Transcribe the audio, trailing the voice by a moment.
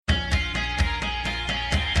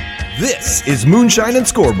This is Moonshine and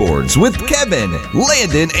Scoreboards with Kevin,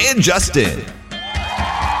 Landon, and Justin.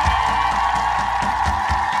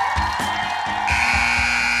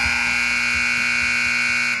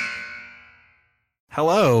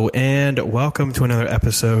 Hello, and welcome to another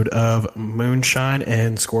episode of Moonshine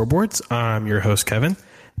and Scoreboards. I'm your host, Kevin,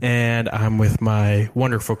 and I'm with my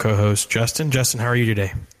wonderful co-host, Justin. Justin, how are you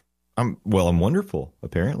today? I'm wonderful,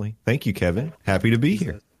 apparently. Thank you, Kevin. Happy to be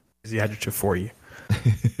here. Is the adjective for you.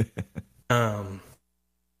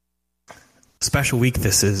 Special week.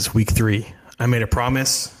 This is week 3. I made a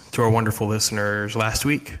promise to our wonderful listeners last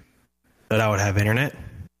week that I would have internet.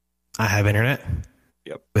 I have internet.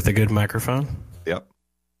 Yep. With a good microphone. Yep.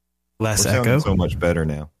 Less We're echo. So much better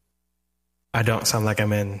now. I don't sound like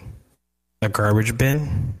I'm in a garbage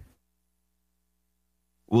bin.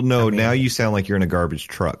 Well, no, now you sound like you're in a garbage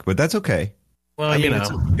truck, but that's okay. Well,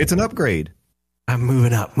 it's an upgrade. I'm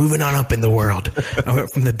moving on up in the world. I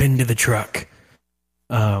went from the bin to the truck.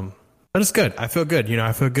 But it's good. I feel good.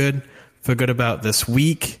 I feel good. Feel good about this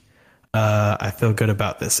week. I feel good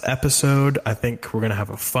about this episode. I think we're going to have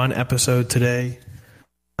a fun episode today.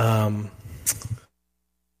 I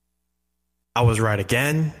was right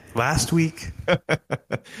again last week.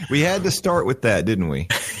 We had to start with that, didn't we?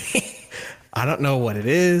 I don't know what it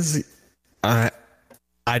is. I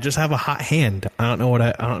just have a hot hand. I don't know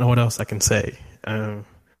what else I can say. I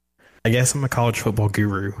guess I'm a college football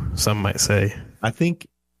guru, some might say. I think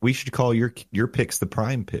we should call your picks the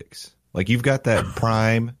prime picks. Like, you've got that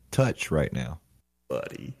prime touch right now,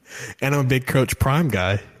 buddy. And I'm a big Coach Prime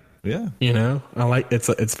guy. Yeah. I like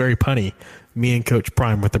it's very punny. Me and Coach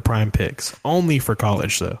Prime with the prime picks. Only for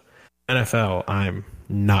college though. NFL, I'm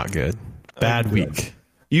not good. Bad week.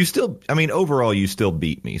 You still, overall you still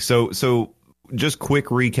beat me. So just quick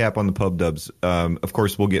recap on the pub dubs. Of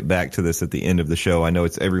course, we'll get back to this at the end of the show. I know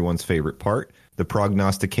it's everyone's favorite part. The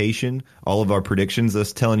prognostication, all of our predictions,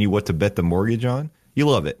 us telling you what to bet the mortgage on. You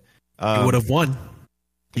love it. You would have won.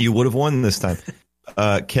 You would have won this time.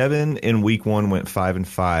 Kevin in week 1 went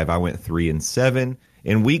 5-5. I went 3-7.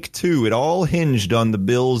 In week 2, it all hinged on the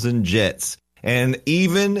Bills and Jets. And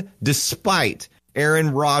even despite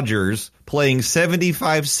Aaron Rodgers playing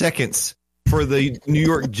 75 seconds for the New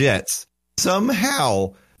York Jets,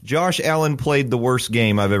 somehow Josh Allen played the worst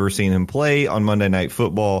game I've ever seen him play on Monday Night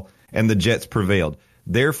Football, and the Jets prevailed.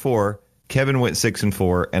 Therefore, Kevin went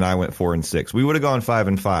 6-4, and I went 4-6. We would have gone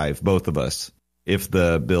 5-5, both of us, if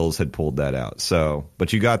the Bills had pulled that out. So,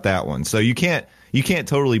 but you got that one. So you can't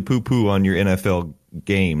totally poo-poo on your NFL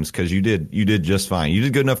games, because you did just fine. You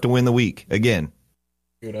did good enough to win the week again.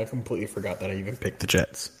 Dude, I completely forgot that I even picked the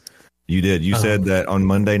Jets. You did. You said that on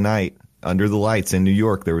Monday night under the lights in New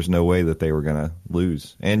York, there was no way that they were going to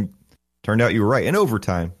lose. And turned out you were right. In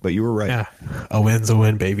overtime, but you were right. Yeah, a win's a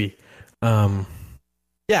win, baby.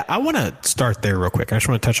 Yeah, I want to start there real quick. I just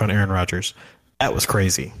want to touch on Aaron Rodgers. That was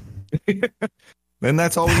crazy. And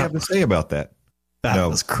that's all we have to say about that. That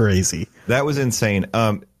was crazy. That was insane.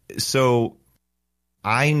 So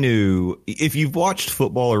I knew, if you've watched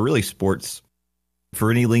football or really sports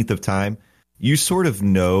for any length of time, you sort of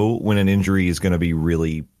know when an injury is going to be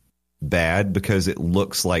really bad because it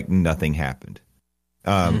looks like nothing happened.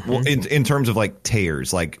 Well, in terms of like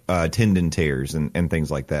tears, like tendon tears and things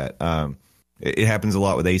like that. It happens a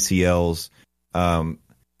lot with ACLs.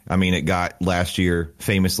 It got last year,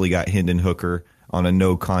 famously got Hendon Hooker on a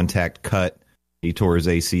no contact cut. He tore his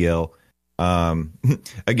ACL.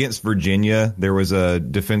 Against Virginia, there was a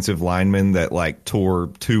defensive lineman that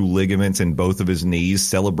tore 2 ligaments in both of his knees,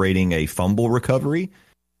 celebrating a fumble recovery.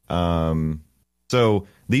 So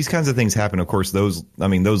these kinds of things happen. Of course, those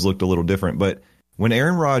looked a little different, but when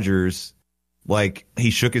Aaron Rodgers,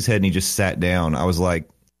 he shook his head and he just sat down, I was like,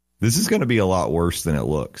 this is going to be a lot worse than it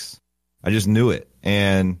looks. I just knew it.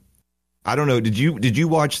 And I don't know, did you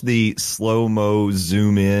watch the slow-mo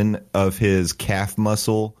zoom in of his calf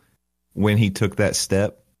muscle when he took that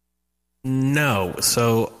step? No.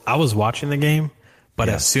 So I was watching the game, but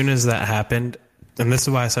as soon as that happened, and this is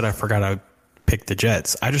why I said I forgot I picked the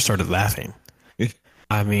Jets, I just started laughing.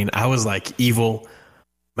 I was like evil,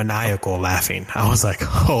 maniacal laughing. I was like,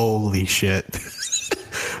 holy shit.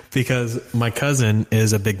 Because my cousin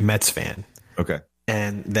is a big Mets fan. Okay.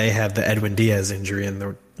 And they have the Edwin Diaz injury in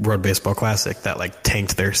the World Baseball Classic that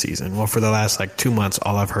tanked their season. Well, for the last 2 months,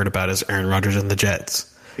 all I've heard about is Aaron Rodgers and the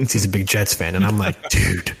Jets. He's a big Jets fan. And I'm like,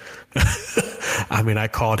 dude. I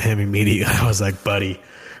called him immediately. I was like, buddy,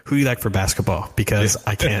 who do you like for basketball? Because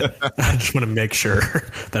I can't. I just want to make sure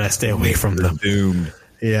that I stay away from them. Doomed.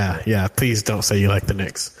 Yeah. Please don't say you like the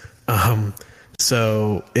Knicks. That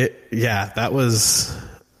was,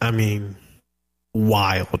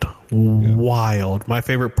 wild. My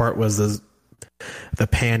favorite part was the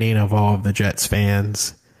panning of all of the Jets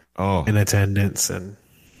fans in attendance, and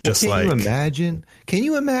just can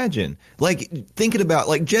you imagine? Like, thinking about,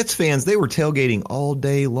 like, Jets fans, they were tailgating all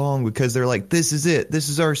day long because they're like, this is it. This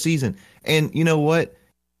is our season. And you know what?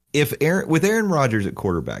 With Aaron Rodgers at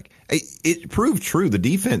quarterback, it proved true. The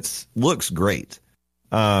defense looks great.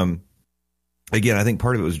 Again, I think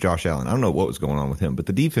part of it was Josh Allen. I don't know what was going on with him, but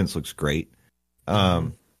the defense looks great.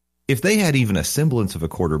 If they had even a semblance of a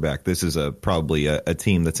quarterback, this is probably a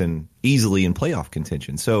team that's easily in playoff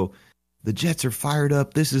contention. So the Jets are fired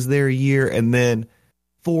up. This is their year. And then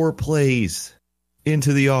 4 plays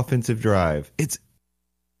into the offensive drive. It's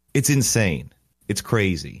insane. It's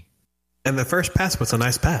crazy. And the first pass was a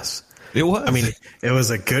nice pass. It was. I mean, it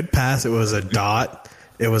was a good pass. It was a dot.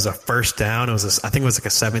 It was a first down. I think it was like a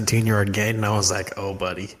 17-yard gain. And I was like, oh,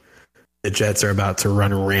 buddy, the Jets are about to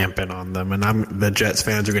run rampant on them. And the Jets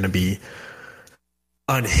fans are going to be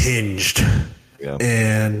unhinged. Yeah.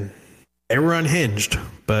 And they were unhinged,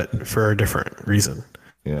 but for a different reason.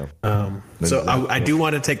 Yeah. So I do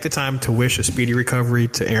want to take the time to wish a speedy recovery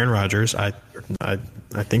to Aaron Rodgers. I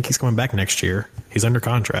think he's coming back next year. He's under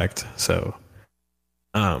contract. So,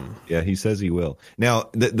 yeah, he says he will. Now,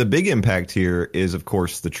 the big impact here is, of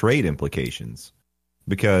course, the trade implications,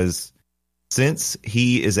 because since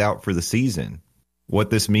he is out for the season,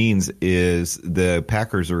 what this means is the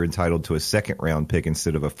Packers are entitled to a 2nd-round pick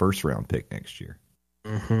instead of a 1st-round pick next year.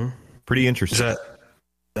 Mm-hmm. Pretty interesting.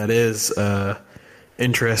 That is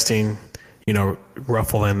interesting,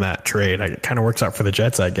 ruffle in that trade. It kind of works out for the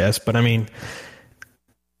Jets, I guess. But, I mean,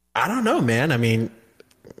 I don't know, man. I mean,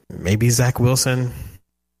 maybe Zach Wilson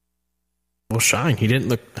will shine. He didn't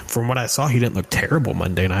look, from what I saw, he didn't look terrible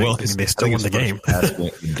Monday night. Well, they still won the game. Pass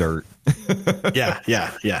went in dirt. Yeah.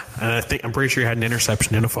 And I'm pretty sure he had an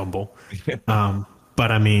interception and a fumble.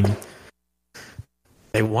 But, I mean,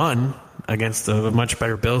 they won against a much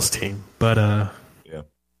better Bills team. But,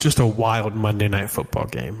 just a wild Monday Night Football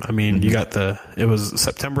game. I mean, you got it was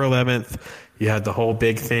September 11th. You had the whole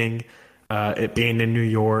big thing, it being in New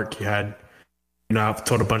York. You had, I've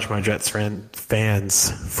told a bunch of my Jets friends,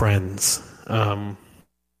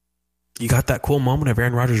 you got that cool moment of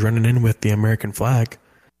Aaron Rodgers running in with the American flag.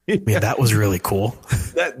 I mean, that was really cool.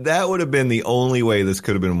 That would have been the only way this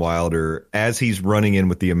could have been wilder. As he's running in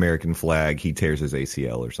with the American flag, he tears his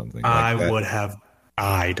ACL or something. I would have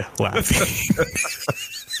died laughing.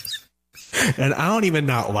 And I don't even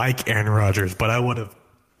not like Aaron Rodgers, but I would have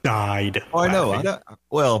died. Oh, I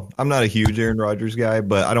know. I'm not a huge Aaron Rodgers guy,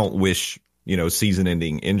 but I don't wish,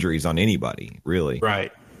 season-ending injuries on anybody, really.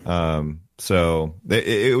 Right. So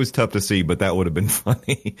it was tough to see, but that would have been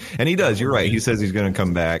funny. And he does. You're right. He says he's going to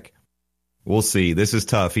come back. We'll see. This is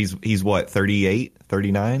tough. He's what, 38,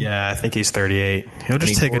 39? Yeah, I think he's 38. He'll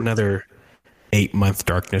just take another 8-month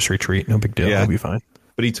darkness retreat. No big deal. Yeah. He'll be fine.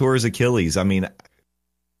 But he tore his Achilles. I mean,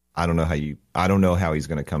 I don't know how he's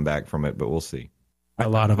going to come back from it, but we'll see. A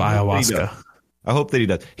lot of ayahuasca. I hope that he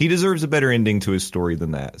does. He deserves a better ending to his story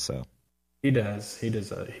than that. So he does.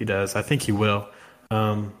 I think he will.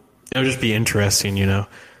 It'll just be interesting, to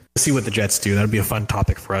see what the Jets do. That'll be a fun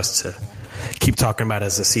topic for us to keep talking about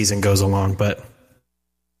as the season goes along. But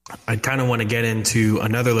I kind of want to get into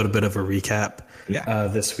another little bit of a recap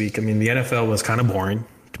this week. I mean, the NFL was kind of boring,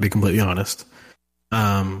 to be completely honest.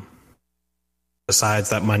 Besides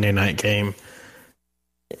that Monday night game,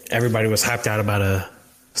 everybody was hyped out about a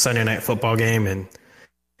Sunday night football game, and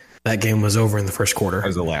that game was over in the first quarter. I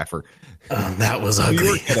was a laugher. That was ugly. New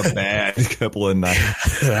York had a bad couple of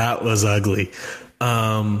nights. That was ugly.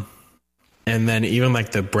 And then even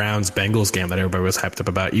like the Browns-Bengals game that everybody was hyped up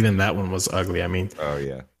about, even that one was ugly. I mean, oh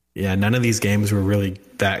yeah. Yeah, none of these games were really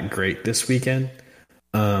that great this weekend.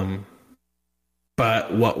 But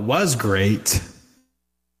what was great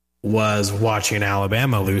was watching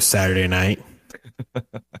Alabama lose Saturday night.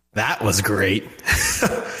 That was great.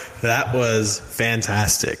 That was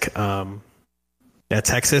fantastic.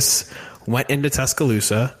 Texas went into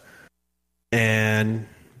Tuscaloosa and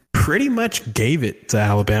pretty much gave it to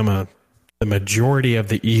Alabama the majority of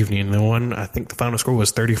the evening. I think the final score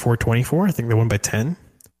was 34-24. I think they won by 10.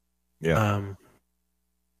 Yeah.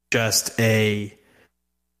 Let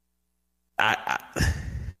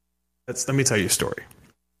me tell you a story.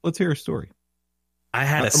 Let's hear a story. I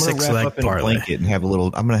had a 6-leg parlay. And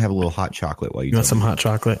I'm going to have a little hot chocolate while you want some hot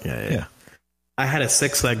chocolate? Yeah. I had a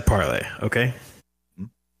 6-leg parlay. Okay. Mm-hmm.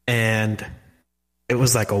 And it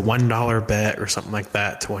was like a $1 bet or something like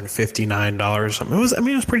that to win $59 or something.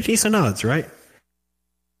 It was pretty decent odds, right?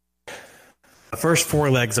 The first 4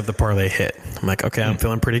 legs of the parlay hit. I'm like, okay, I'm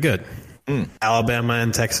feeling pretty good. Alabama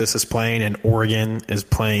and Texas is playing, and Oregon is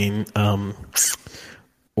playing.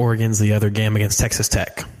 Oregon's the other game against Texas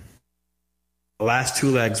Tech. The last two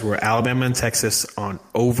legs were Alabama and Texas on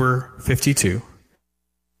over 52,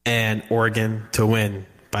 and Oregon to win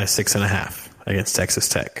by 6.5 against Texas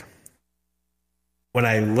Tech. When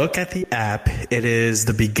I look at the app, it is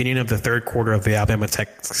the beginning of the third quarter of the Alabama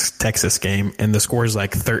Texas game, and the score is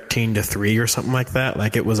like 13-3 or something like that.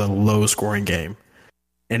 Like it was a low scoring game,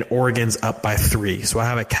 and Oregon's up by 3. So I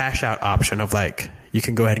have a cash out option of like you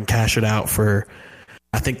can go ahead and cash it out for.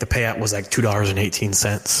 I think the payout was like $2.18.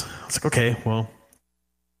 I was like, okay, well,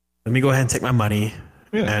 let me go ahead and take my money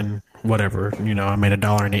and whatever. You know, I made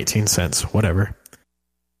 $1.18. Whatever.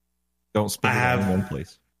 Don't spend it in one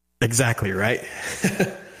place. Exactly right.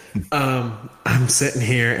 I'm sitting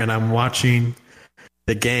here and I'm watching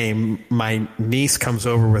the game. My niece comes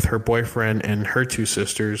over with her boyfriend and her two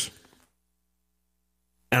sisters.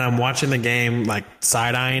 And I'm watching the game, like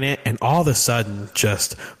side-eyeing it, and all of a sudden,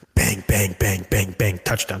 just bang, bang, bang, bang, bang,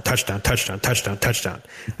 touchdown, touchdown, touchdown, touchdown, touchdown.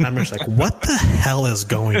 And I'm just like, what the hell is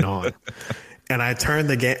going on? And I turned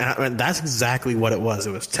the game, and that's exactly what it was.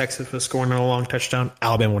 It was Texas was scoring on a long touchdown,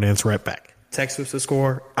 Alabama would answer right back. Texas would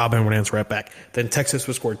score, Alabama would answer right back. Then Texas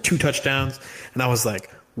would score 2 touchdowns, and I was like,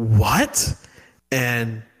 what?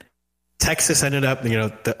 And Texas ended up,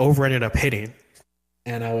 the over ended up hitting.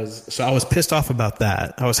 And I was pissed off about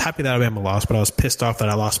that. I was happy that Alabama lost, but I was pissed off that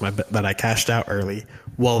I lost that I cashed out early.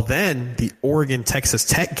 Well, then the Oregon Texas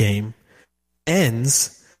Tech game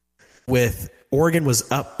ends with Oregon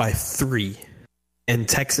was up by 3, and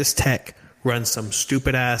Texas Tech runs some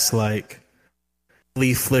stupid ass like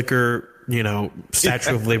leaf flicker,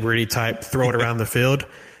 Statue of Liberty type, throw it around the field,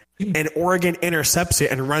 and Oregon intercepts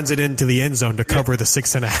it and runs it into the end zone to cover the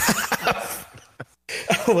 6.5.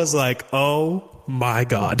 I was like, oh my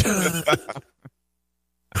God. I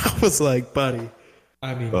was like, buddy,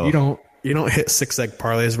 I mean, you don't hit 6-leg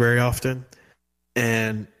parlays very often,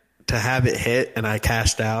 and to have it hit and I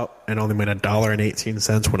cashed out and only made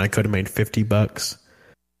 $1.18 when I could have made $50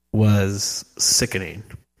 was sickening.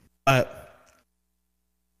 But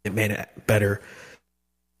it made it better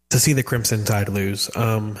to see the Crimson Tide lose.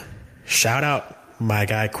 Shout out my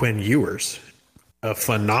guy Quinn Ewers, a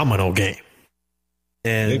phenomenal game.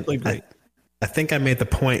 And they played great. I think I made the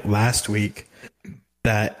point last week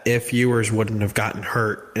that if Ewers wouldn't have gotten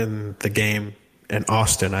hurt in the game in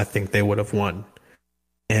Austin, I think they would have won.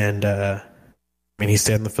 And he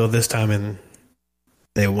stayed on the field this time and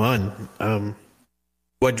they won.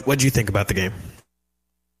 What'd you think about the game?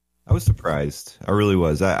 I was surprised. I really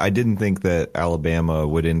was. I didn't think that Alabama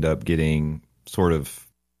would end up getting sort of,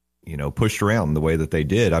 pushed around the way that they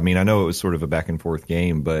did. I mean, I know it was sort of a back and forth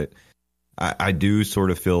game, but I do sort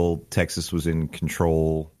of feel Texas was in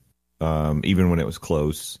control, even when it was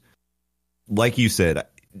close. Like you said,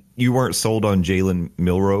 you weren't sold on Jalen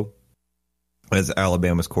Milroe as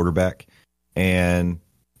Alabama's quarterback, and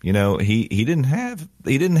he didn't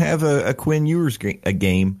have a Quinn Ewers a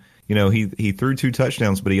game. He threw 2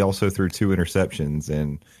 touchdowns, but he also threw 2 interceptions,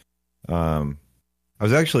 and I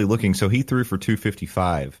was actually looking. So he threw for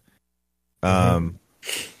 255. It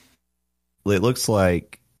looks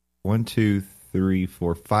like 1, 2, 3,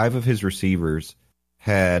 4, 5 of his receivers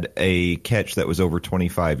had a catch that was over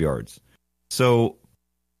 25 yards. So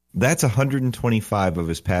that's 125 of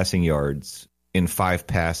his passing yards in 5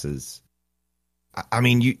 passes. I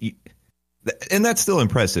mean, and that's still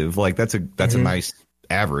impressive. Like that's a nice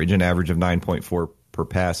average, an average of 9.4 per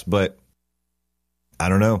pass. But I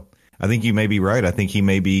don't know. I think you may be right. I think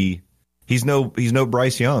he's no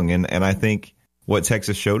Bryce Young, and I think what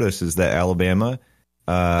Texas showed us is that Alabama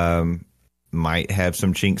might have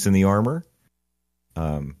some chinks in the armor.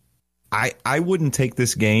 I wouldn't take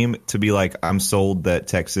this game to be like I'm sold that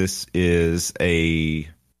Texas is a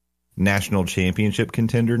national championship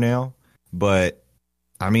contender now, but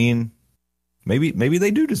I mean, maybe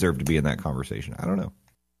they do deserve to be in that conversation. I don't know.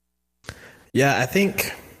 Yeah, I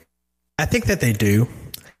think that they do.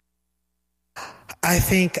 I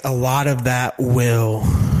think a lot of that will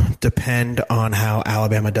depend on how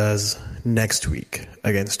Alabama does next week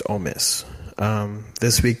against Ole Miss.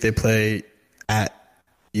 This week they play at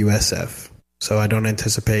USF, so I don't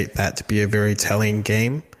anticipate that to be a very telling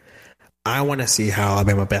game. I want to see how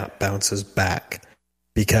Alabama bounces back,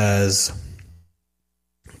 because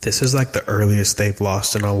this is like the earliest they've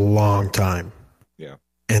lost in a long time. Yeah.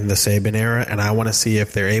 In the Saban era, and I want to see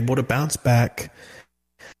if they're able to bounce back,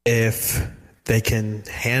 if they can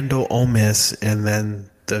handle Ole Miss and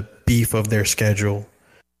then the beef of their schedule.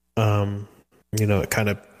 It kind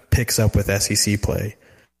of picks up with SEC play.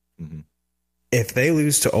 Mm-hmm. If they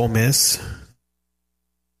lose to Ole Miss,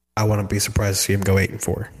 I wouldn't be surprised to see him go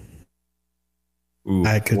 8-4. Ooh,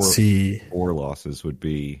 I could see 4 losses would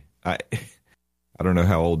be. I don't know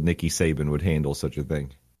how old Nicky Saban would handle such a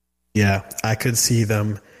thing. Yeah, I could see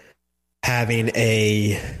them having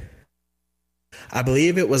I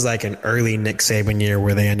believe it was like an early Nick Saban year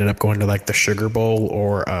where they ended up going to like the Sugar Bowl,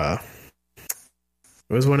 or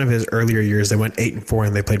it was one of his earlier years. They went 8-4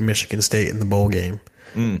 and they played Michigan State in the bowl game.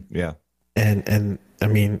 Yeah, and I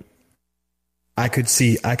mean, I could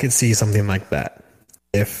see something like that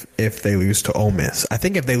if they lose to Ole Miss. I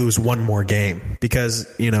think if they lose one more game, because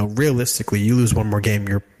realistically, you lose one more game,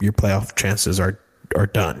 your playoff chances are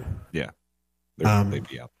done. Yeah, they'd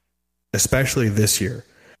be out. Especially this year.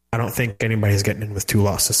 I don't think anybody's getting in with 2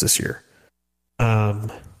 losses this year,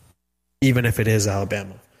 even if it is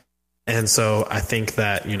Alabama. And so I think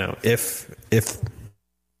that if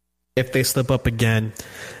they slip up again,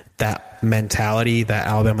 that mentality that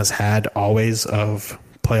Alabama's had always of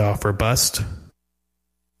playoff or bust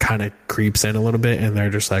kind of creeps in a little bit, and they're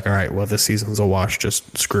just like, all right, well, this season's a wash,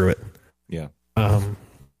 just screw it. Yeah.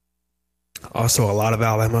 Also, a lot of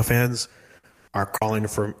Alabama fans are calling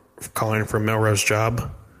for Milroe's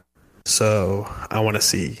job. So I want to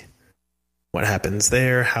see what happens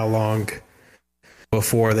there, how long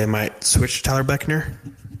before they might switch to Tyler Buchner,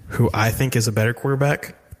 who I think is a better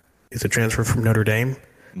quarterback. He's a transfer from Notre Dame.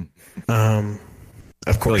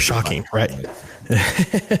 Of course, shocking, right?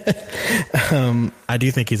 I do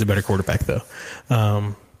think he's a better quarterback, though.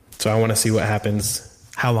 So I want to see what happens,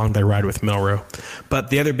 how long they ride with Milroe. But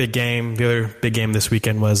the other big game this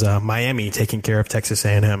weekend was Miami taking care of Texas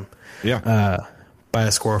A&M. Yeah. By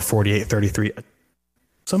a score of 48-33.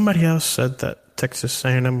 Somebody else said that Texas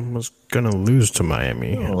A&M was going to lose to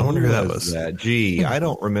Miami. I wonder who that was. Gee, I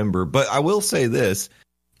don't remember. But I will say this.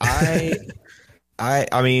 I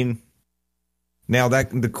mean, now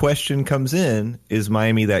that the question comes in, is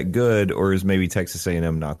Miami that good, or is maybe Texas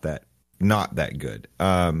A&M not that good?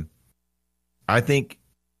 I think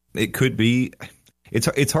it could be.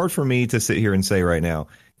 It's hard for me to sit here and say right now.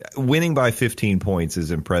 Winning by 15 points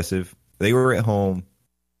is impressive. They were at home.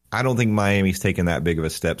 I don't think Miami's taken that big of a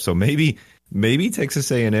step. So maybe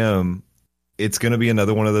Texas A&M, it's going to be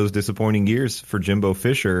another one of those disappointing years for Jimbo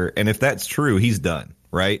Fisher. And if that's true, he's done,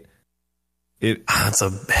 right? That's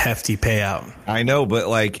a hefty payout. I know, but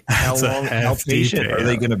like, how patient are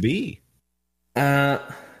they going to be?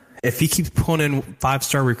 If he keeps pulling in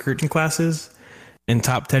 5-star recruiting classes and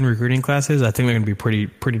top 10 recruiting classes, I think they're going to be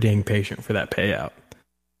pretty dang patient for that payout.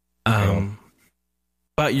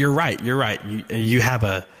 But you're right. You have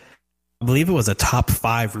I believe it was a top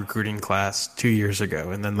 5 recruiting class 2 years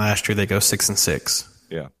ago, and then last year they go 6-6.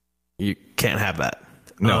 Yeah, you can't have that.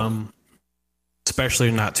 No,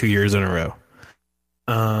 especially not 2 years in a row.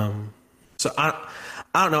 So I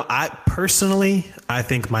don't know. I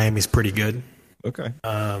think Miami's pretty good. Okay.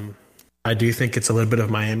 I do think it's a little bit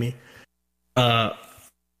of Miami. I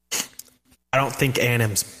don't think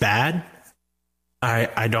A&M's bad.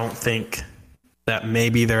 I don't think that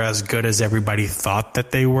maybe they're as good as everybody thought that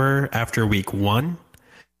they were after week 1.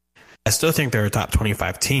 I still think they're a top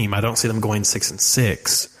 25 team. I don't see them going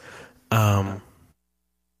 6-6. But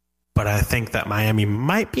I think that Miami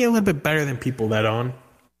might be a little bit better than people let on.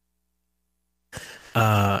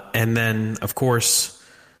 And then, of course,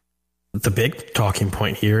 the big talking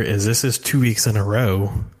point here is this is 2 weeks in a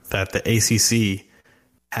row that the ACC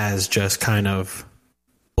has just kind of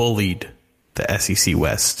bullied the SEC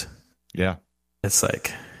West. Yeah. It's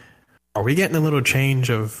like, are we getting a little change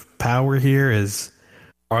of power here?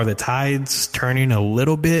 Are the tides turning a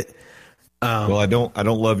little bit? Well, I don't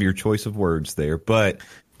love your choice of words there, but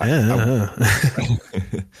I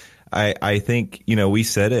think, we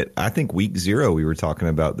said it. I think week 0, we were talking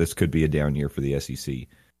about this could be a down year for the SEC.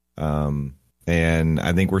 And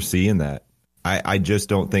I think we're seeing that. I just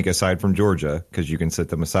don't think, aside from Georgia, because you can set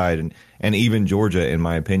them aside, and even Georgia, in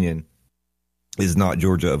my opinion, is not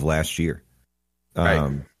Georgia of last year.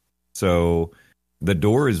 Right. So the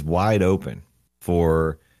door is wide open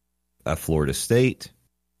for a Florida State,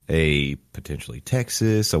 a potentially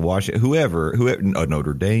Texas, a Washington, whoever, a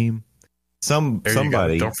Notre Dame,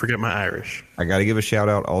 somebody. Don't forget my Irish. I got to give a shout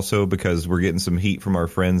out also because we're getting some heat from our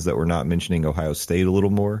friends that we're not mentioning Ohio State a little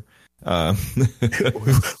more.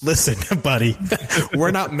 Listen, buddy,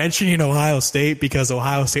 we're not mentioning Ohio State because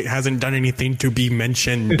Ohio State hasn't done anything to be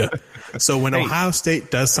mentioned. So when Ohio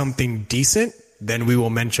State does something decent, then we will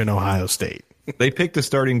mention Ohio State. They picked a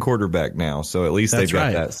starting quarterback now, so at least they've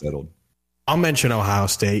got that settled. I'll mention Ohio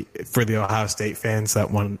State for the Ohio State fans that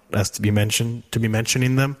want us to be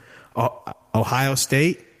mentioning them. Ohio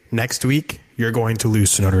State, next week, you're going to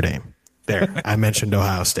lose to Notre Dame. There, I mentioned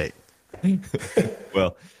Ohio State.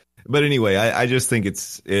 Well, But anyway, I just think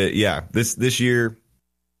it's this year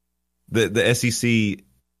the SEC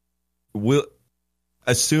will,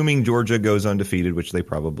 assuming Georgia goes undefeated, which they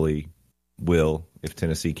probably will if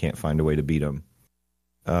Tennessee can't find a way to beat them.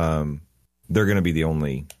 They're going to be the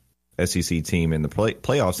only SEC team in the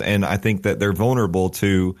playoffs, and I think that they're vulnerable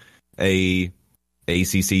to a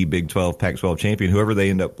ACC, Big 12, Pac-12 champion, whoever they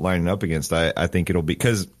end up lining up against. I think it'll be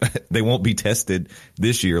because they won't be tested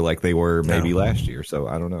this year like they were maybe last year. So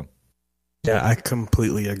I don't know. Yeah, I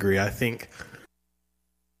completely agree. I think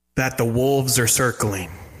that the Wolves are circling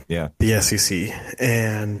the SEC,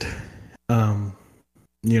 and I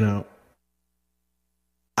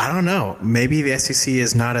don't know. Maybe the SEC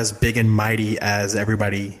is not as big and mighty as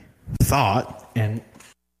everybody thought, and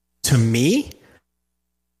to me,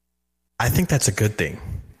 I think that's a good thing.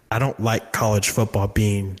 I don't like college football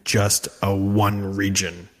being just a one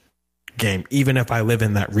region game, even if I live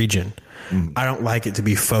in that region. I don't like it to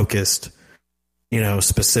be focused,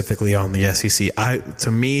 specifically on the SEC.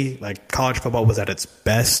 To me, like, college football was at its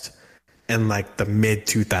best in like the mid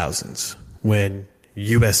 2000s when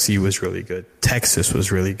USC was really good, Texas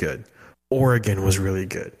was really good, Oregon was really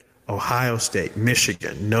good, Ohio State,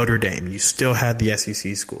 Michigan, Notre Dame. You still had the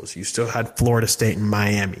SEC schools. You still had Florida State and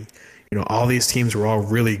Miami. All these teams were all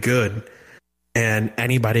really good, and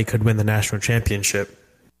anybody could win the national championship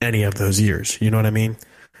any of those years. You know what I mean?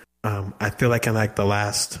 I feel like in like the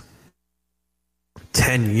last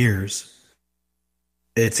 10 years,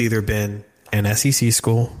 it's either been an SEC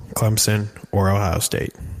school, Clemson, or Ohio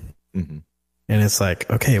State. Mm-hmm. And it's like,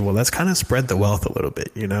 okay, well, let's kind of spread the wealth a little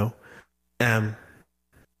bit,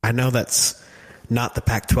 I know that's not the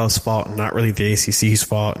Pac-12's fault, not really the ACC's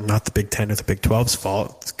fault, not the Big Ten or the Big 12's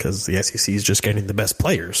fault, because the SEC is just getting the best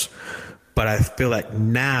players. But I feel like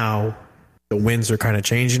now the winds are kind of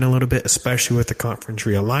changing a little bit, especially with the conference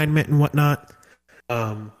realignment and whatnot.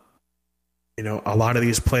 A lot of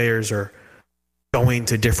these players are going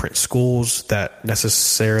to different schools that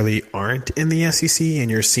necessarily aren't in the SEC, and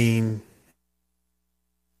you're seeing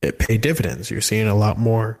it pay dividends. You're seeing a lot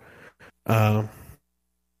more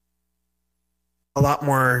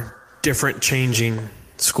different changing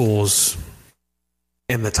schools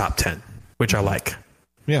in the top 10, which I like.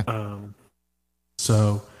 Yeah.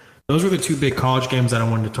 So those were the two big college games that I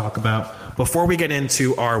wanted to talk about. Before we get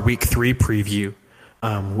into our week 3 preview,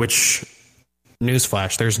 which,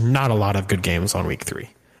 newsflash, there's not a lot of good games on week 3.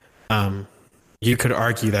 You could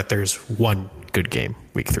argue that there's one good game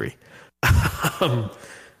week 3.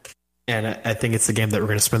 And I think it's the game that we're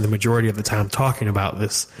going to spend the majority of the time talking about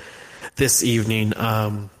this evening.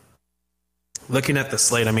 Looking at the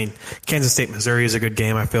slate, Kansas State, Missouri is a good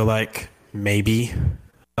game, I feel like, maybe.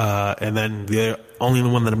 And then the only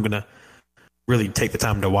one that I'm going to really take the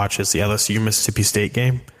time to watch is the LSU Mississippi State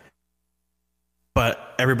game.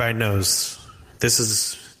 But everybody knows this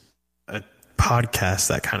is a podcast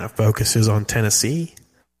that kind of focuses on Tennessee.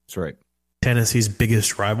 That's right. Tennessee's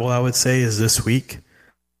biggest rival, I would say, is this week.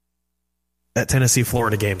 That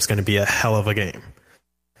Tennessee-Florida game is going to be a hell of a game.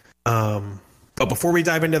 But before we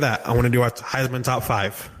dive into that, I want to do our Heisman top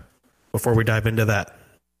 5 before we dive into that.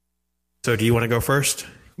 So do you want to go first?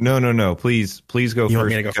 No. Please go you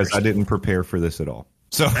first, go because first? I didn't prepare for this at all.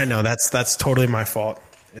 So I know that's totally my fault.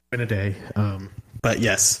 It's been a day. But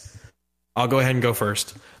yes, I'll go ahead and go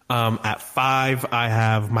first. At 5, I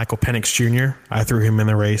have Michael Penix Jr. I threw him in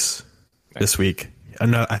the race this week.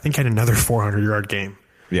 I think he had another 400-yard game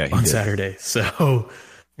on Saturday. So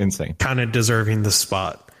insane. Kind of deserving the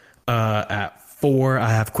spot. At 4, I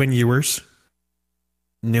have Quinn Ewers,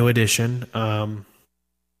 new addition.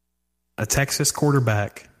 A Texas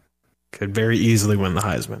quarterback could very easily win the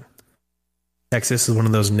Heisman. Texas is one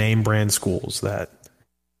of those name brand schools that,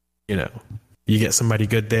 you get somebody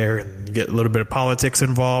good there and you get a little bit of politics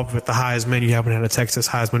involved with the Heisman. You haven't had a Texas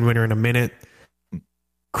Heisman winner in a minute.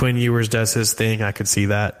 Quinn Ewers does his thing. I could see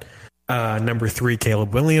that. Number 3,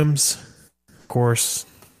 Caleb Williams. Of course,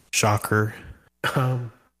 shocker.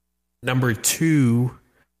 Number 2,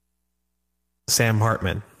 Sam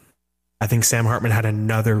Hartman. I think Sam Hartman had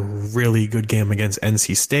another really good game against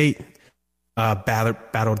NC State.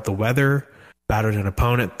 Battled the weather. Battled an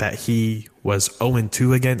opponent that he was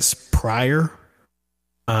 0-2 against prior.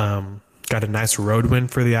 Got a nice road win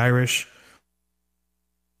for the Irish.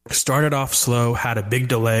 Started off slow, had a big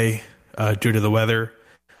delay due to the weather,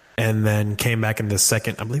 and then came back in the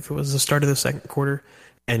second, I believe it was the start of the second quarter,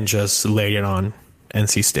 and just laid it on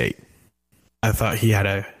NC State. I thought he had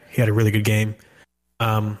a really good game.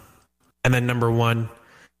 And then number 1,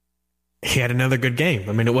 he had another good game.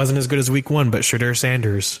 It wasn't as good as week 1, but Shedeur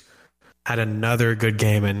Sanders had another good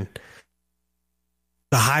game, and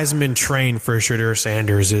the Heisman train for Shedeur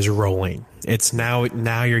Sanders is rolling. It's now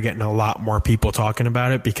you're getting a lot more people talking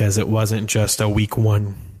about it because it wasn't just a week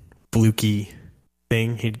one fluky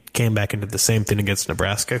thing. He came back into the same thing against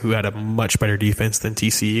Nebraska, who had a much better defense than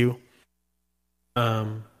TCU.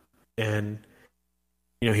 And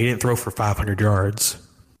he didn't throw for 500 yards,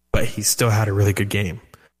 but he still had a really good game.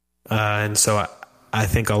 And so I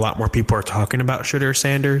think a lot more people are talking about Shedeur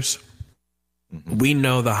Sanders. Mm-hmm. We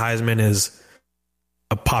know the Heisman is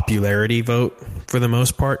a popularity vote for the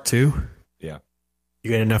most part too. Yeah.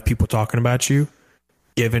 You get enough people talking about you,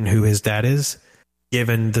 given who his dad is,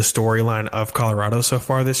 given the storyline of Colorado so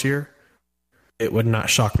far this year, it would not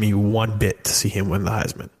shock me one bit to see him win the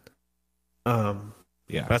Heisman.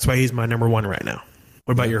 Yeah. That's why he's my number one right now.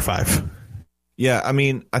 What about your 5? Yeah, I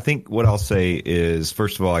mean, I think what I'll say is,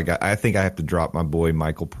 first of all, I think I have to drop my boy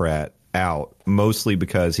Michael Pratt out, mostly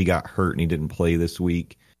because he got hurt and he didn't play this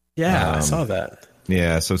week. Yeah, I saw that.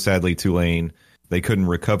 Yeah, so sadly Tulane, they couldn't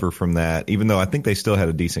recover from that, even though I think they still had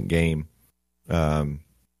a decent game. But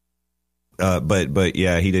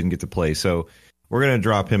yeah, he didn't get to play. So we're going to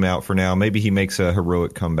drop him out for now. Maybe he makes a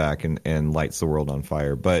heroic comeback and lights the world on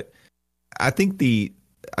fire. But I think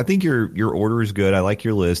your order is good. I like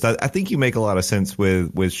your list. I think you make a lot of sense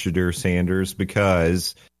with Shedeur Sanders,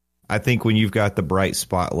 because I think when you've got the bright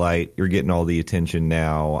spotlight, you're getting all the attention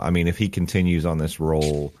now. I mean, if he continues on this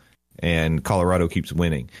roll and Colorado keeps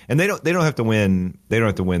winning, and they don't have to win. They don't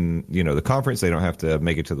have to win, the conference. They don't have to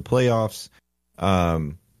make it to the playoffs.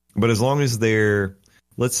 But as long as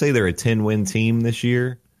let's say they're a 10-win team this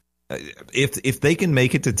year, if they can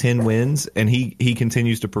make it to 10 wins and he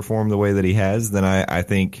continues to perform the way that he has, then I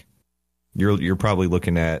think you're probably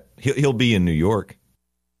looking at he'll be in New York.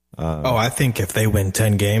 I think if they win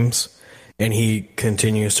 10 games and he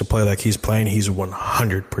continues to play like he's playing, he's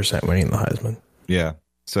 100% winning the Heisman. Yeah.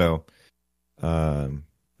 So, I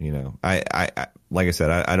like I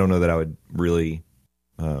said, I don't know that I would really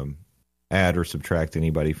add or subtract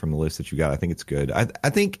anybody from the list that you got. I think it's good. I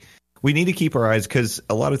think we need to keep our eyes, because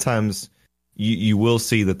a lot of times you will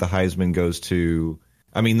see that the Heisman goes to,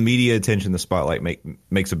 the media attention, the spotlight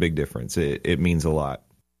makes a big difference. It means a lot.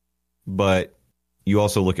 But you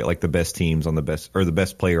also look at like the best teams on the best, or the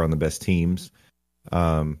best player on the best teams.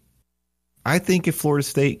 I think if Florida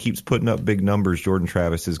State keeps putting up big numbers, Jordan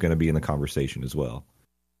Travis is going to be in the conversation as well.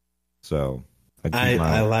 So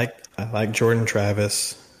I like Jordan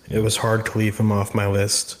Travis. It was hard to leave him off my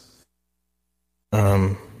list.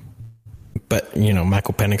 But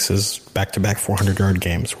Michael Penix's back-to-back 400-yard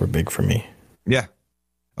games were big for me. Yeah.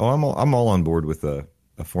 Oh, I'm all on board with a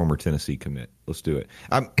former Tennessee commit. Let's do it.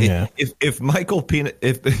 If Michael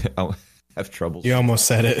Penix, I have trouble. You almost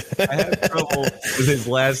said it. I have trouble with his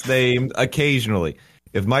last name occasionally.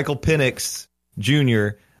 If Michael Penix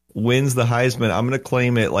Jr. wins the Heisman, I'm going to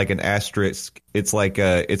claim it like an asterisk. It's like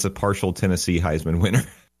it's a partial Tennessee Heisman winner.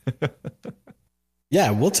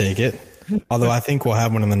 Yeah, we'll take it. Although I think we'll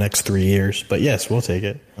have one in the next 3 years. But yes, we'll take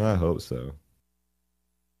it. I hope so.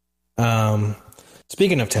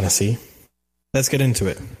 Speaking of Tennessee, let's get into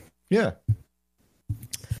it. Yeah.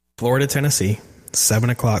 Florida, Tennessee,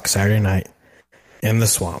 7:00 Saturday night in the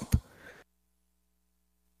Swamp.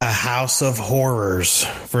 A house of horrors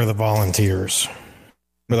for the Volunteers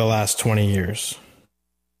for the last 20 years.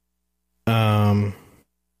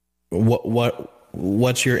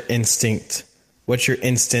 What's your instinct? What's your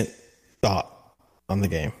instant thought on the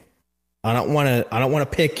game? I don't want to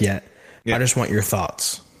pick yet. Yeah. I just want your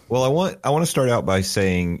thoughts. Well, I want to start out by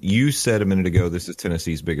saying, you said a minute ago this is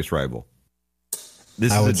Tennessee's biggest rival.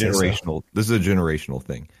 This is a generational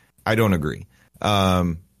thing. I don't agree.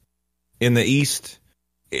 In the East,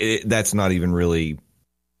 that's not even really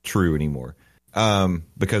true anymore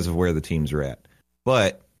because of where the teams are at.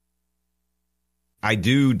 But I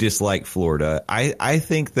do dislike Florida. I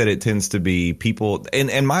think that it tends to be people,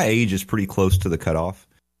 and my age is pretty close to the cutoff.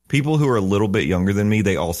 People who are a little bit younger than me,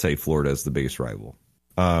 they all say Florida is the biggest rival.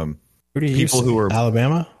 Who do you say?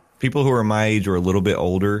 Alabama? People who are my age or a little bit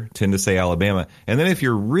older tend to say Alabama. And then if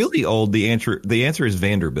you're really old, the answer is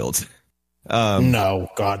Vanderbilt. No,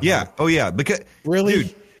 God. Yeah. No. Oh, yeah. Because really?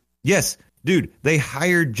 Dude, yes. Dude, they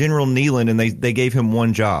hired General Neyland and they gave him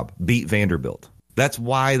one job, beat Vanderbilt. That's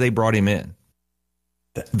why they brought him in.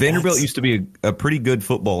 Vanderbilt used to be a pretty good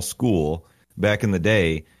football school back in the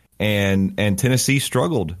day, and Tennessee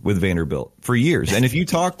struggled with Vanderbilt for years. And if you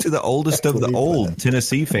talk to the oldest of the old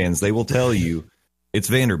Tennessee fans, they will tell you it's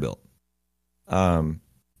Vanderbilt.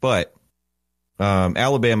 But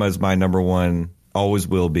Alabama is my number one, always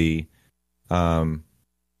will be. And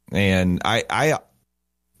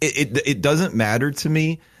it doesn't matter to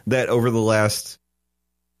me that over the last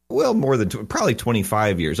well, more than probably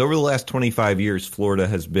 25 years. Over the last 25 years, Florida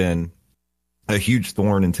has been a huge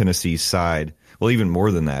thorn in Tennessee's side. Well, even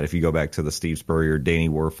more than that, if you go back to the Steve Spurrier, Danny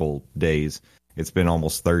Werfel days, it's been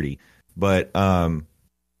almost 30. But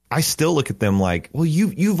I still look at them like, well,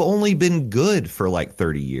 you've only been good for like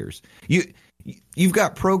 30 years. You've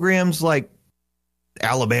got programs like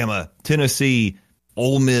Alabama, Tennessee,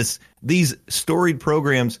 Ole Miss, these storied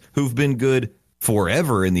programs who've been good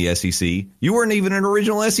forever in the SEC. You weren't even an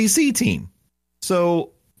original SEC team.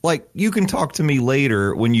 So, like, you can talk to me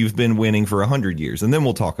later when you've been winning for 100 years, and then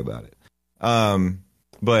we'll talk about it.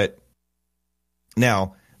 But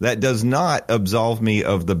now, that does not absolve me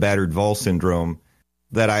of the battered Vol syndrome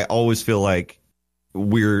that I always feel like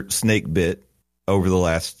we're snake bit over the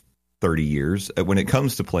last 30 years when it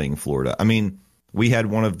comes to playing Florida. I mean, we had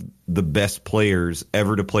one of the best players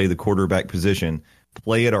ever to play the quarterback position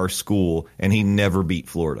play at our school, and he never beat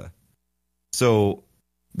Florida. So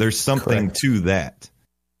there's something Correct. to that,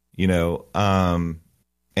 you know,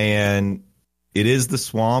 and it is the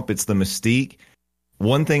swamp. It's the mystique.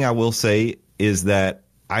 One thing I will say is that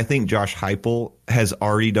I think Josh Heupel has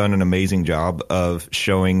already done an amazing job of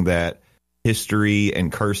showing that history and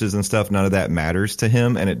curses and stuff, none of that matters to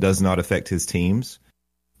him, and it does not affect his teams.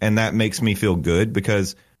 And that makes me feel good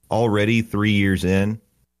because already 3 years in,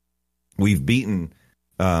 we've beaten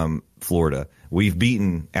Florida. We've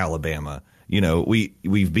beaten Alabama. You know,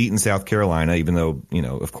 we've beaten South Carolina, even though, you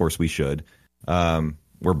know, of course we should.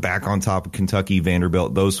 We're back on top of Kentucky,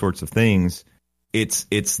 Vanderbilt, those sorts of things. It's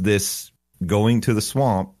this going to the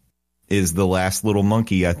swamp is the last little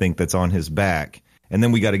monkey, I think, that's on his back. And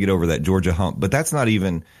then we got to get over that Georgia hump. But that's not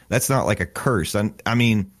like a curse. I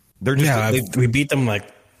mean, they're just we beat them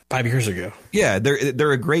like 5 years ago. Yeah,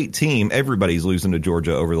 they're a great team. Everybody's losing to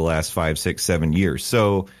Georgia over the last 5, 6, 7 years.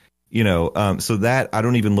 So, you know, so that I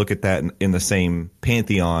don't even look at that in the same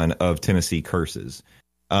pantheon of Tennessee curses.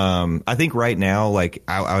 I think right now, like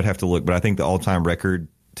I would have to look, but I think the all-time record,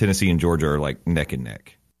 Tennessee and Georgia are like neck and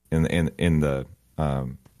neck in the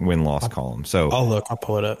win-loss column. So I'll look. I'll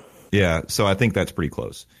pull it up. Yeah, so I think that's pretty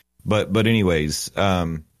close. But anyways,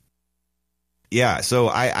 yeah. So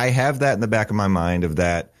I have that in the back of my mind of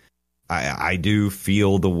that. I do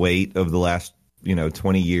feel the weight of the last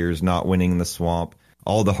 20 years not winning in the swamp.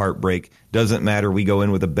 All the heartbreak. Doesn't matter. We go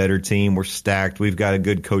in with a better team. We're stacked. We've got a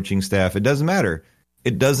good coaching staff. It doesn't matter.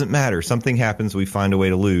 It doesn't matter. Something happens. We find a way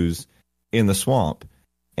to lose in the swamp.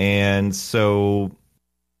 And so,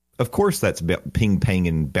 of course, that's ping-pong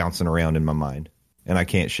and bouncing around in my mind. And I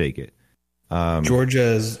can't shake it. Georgia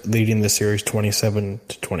is leading the series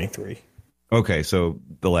 27-23. Okay, so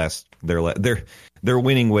their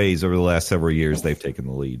winning ways over the last several years, they've taken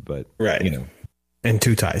the lead. But right, and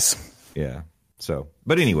 2 ties. Yeah. So,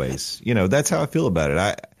 but anyways, that's how I feel about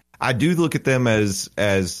it. I do look at them as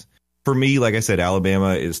for me, like I said,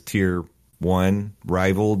 Alabama is tier 1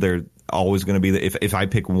 rival. They're always going to be if I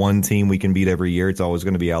pick one team we can beat every year, it's always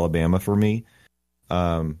going to be Alabama for me.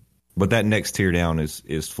 But that next tier down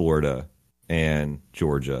is Florida and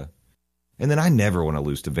Georgia. And then I never want to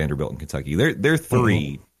lose to Vanderbilt and Kentucky. They're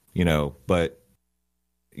 3, but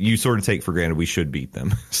you sort of take for granted we should beat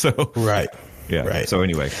them. So right. Yeah. Right. So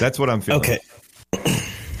anyway, that's what I'm feeling. Okay.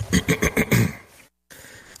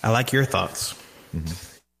 I like your thoughts. Mm-hmm.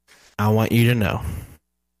 I want you to know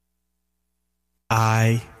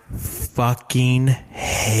I fucking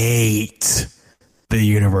hate the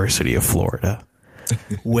University of Florida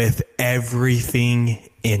with everything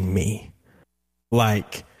in me.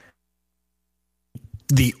 Like,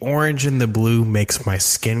 the orange and the blue makes my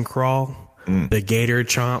skin crawl. The Gator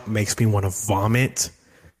Chomp makes me want to vomit.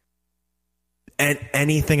 And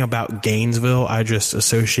anything about Gainesville, I just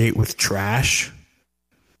associate with trash.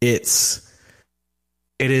 It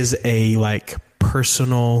is a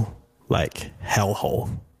personal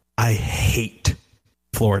hellhole. I hate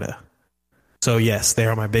Florida. So yes, they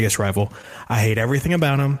are my biggest rival. I hate everything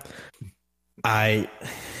about them.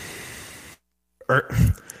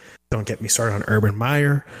 Don't get me started on Urban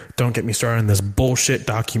Meyer. Don't get me started on this bullshit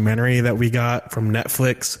documentary that we got from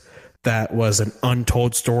Netflix that was an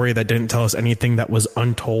untold story that didn't tell us anything that was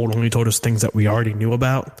untold, only told us things that we already knew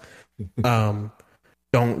about.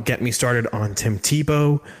 Don't get me started on Tim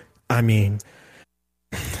Tebow. I mean,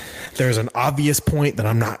 there's an obvious point that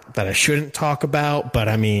I shouldn't talk about, but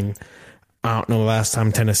I mean, I don't know the last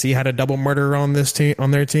time Tennessee had a double murderer on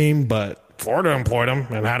their team, but Florida employed him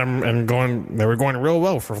and had him they were going real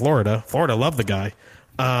well for Florida. Florida loved the guy.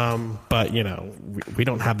 But we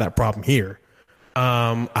don't have that problem here.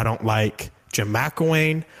 I don't like Jim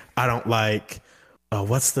McElwain. I don't like,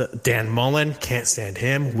 Dan Mullen. Can't stand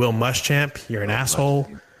him. Will Muschamp. You're an asshole.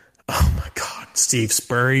 Oh my God. Steve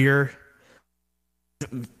Spurrier.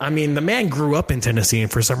 I mean, the man grew up in Tennessee,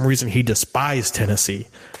 and for some reason he despised Tennessee.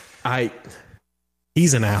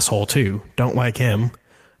 He's an asshole too. Don't like him.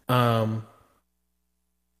 Anthony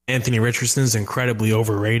Richardson's incredibly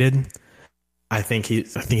overrated. I think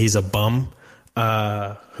he's a bum.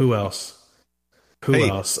 Who else? Who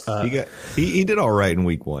else? He did all right in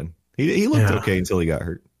week 1. He looked okay until he got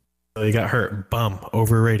hurt. He got hurt. Bum.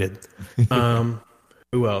 Overrated.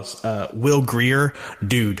 Who else? Will Grier.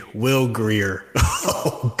 Dude, Will Grier.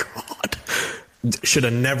 Oh, God. Should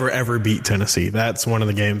have never, ever beat Tennessee. That's one of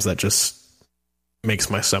the games that just makes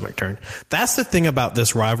my stomach turn. That's the thing about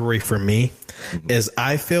this rivalry for me, is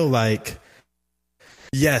I feel like,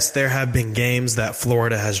 yes, there have been games that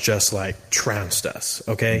Florida has just like trounced us.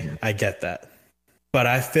 Okay. I get that. But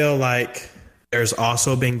I feel like there's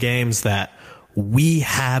also been games that we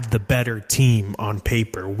have the better team on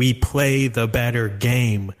paper. We play the better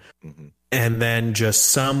game. And then just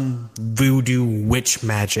some voodoo witch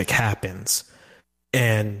magic happens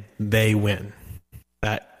and they win.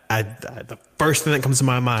 The first thing that comes to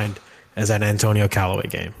my mind is that Antonio Callaway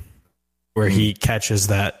game where he catches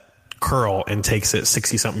that curl and takes it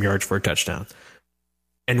 60-something yards for a touchdown.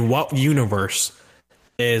 And what universe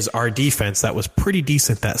is our defense that was pretty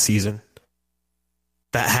decent that season,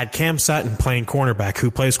 that had Cam Sutton playing cornerback,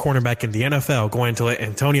 who plays cornerback in the NFL, going to let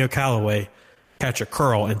Antonio Callaway catch a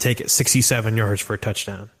curl and take it 67 yards for a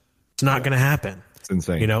touchdown? It's not going to happen. It's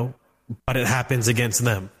insane. But it happens against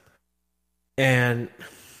them. And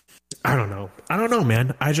I don't know,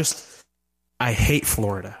 man. I hate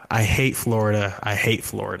Florida. I hate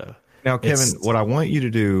Florida. Now, Kevin, what I want you to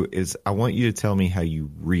do is I want you to tell me how you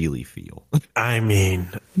really feel. I mean,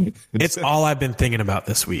 it's all I've been thinking about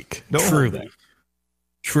this week.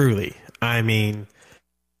 Truly. I mean,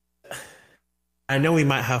 I know we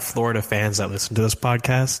might have Florida fans that listen to this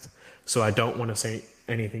podcast, so I don't want to say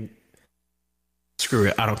anything. Screw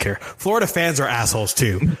it. I don't care. Florida fans are assholes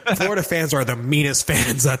too. Florida fans are the meanest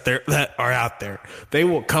fans that are out there. They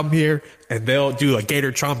will come here and they'll do a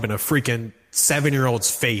gator chomp in a freaking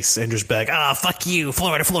 7-year-old's face and just be like, fuck you,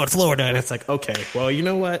 Florida. And it's like, okay, well, you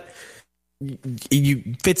know what?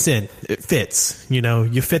 It fits.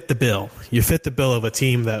 You fit the bill. You fit the bill of a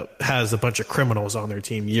team that has a bunch of criminals on their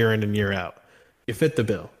team year in and year out. You fit the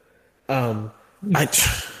bill. I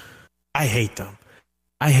hate them.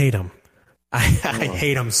 I hate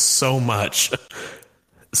them so much.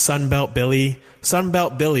 Sunbelt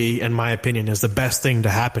Billy, in my opinion, is the best thing to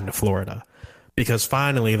happen to Florida, because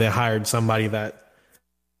finally they hired somebody that,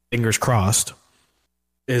 fingers crossed,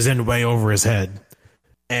 is in way over his head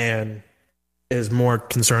and is more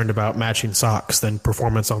concerned about matching socks than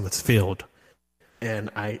performance on the field. And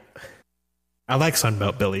I like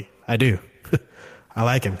Sunbelt Billy. I do. I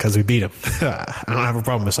like him because we beat him. I don't have a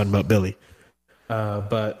problem with Sunbelt Billy.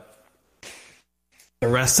 But the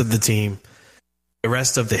rest of the team, the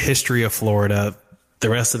rest of the history of Florida, the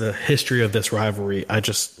rest of the history of this rivalry, I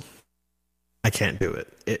can't do it.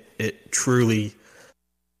 It truly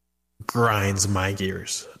grinds my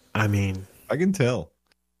gears. I mean, I can tell.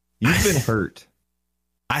 You've been hurt.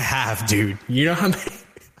 I have, dude. You know how many?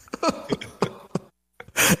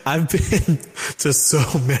 I've been to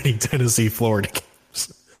so many Tennessee Florida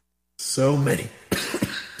games. So many.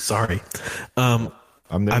 Sorry. I've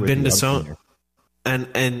been to so,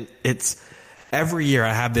 and it's every year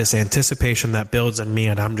I have this anticipation that builds in me,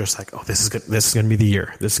 and I'm just like, oh, this is good. This is going to be the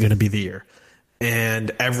year. This is going to be the year.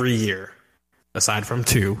 And every year, aside from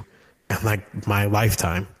 2, and like my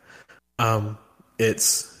lifetime,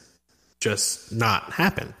 it's just not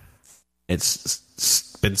happened. It's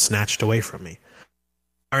been snatched away from me.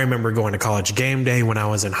 I remember going to college game day when I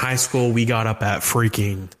was in high school. We got up at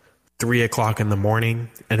freaking 3:00 in the morning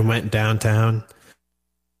and went downtown,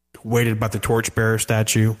 waited by the torchbearer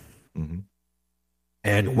statue,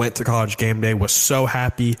 and went to college game day. Was so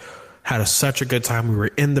happy, had such a good time. We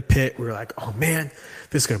were in the pit. We were like, oh man,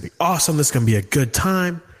 this is going to be awesome. This is going to be a good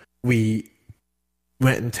time. We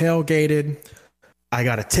went and tailgated. I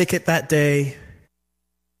got a ticket that day,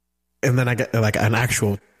 and then I got like an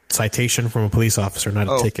actual citation from a police officer, not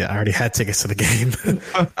a ticket. I already had tickets to the game.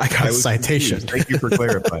 I got a citation. Confused. Thank you for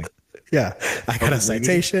clarifying. Yeah, I got a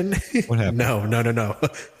citation. What happened? No.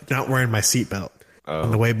 Not wearing my seatbelt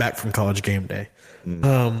on the way back from college game day.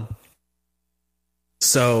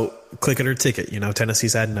 So click it or ticket.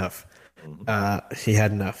 Tennessee's had enough. He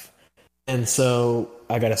had enough. And so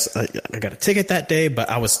I got a ticket that day, but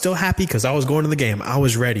I was still happy because I was going to the game. I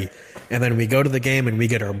was ready. And then we go to the game and we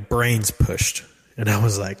get our brains pushed. And I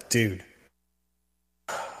was like, dude,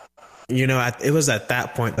 it was at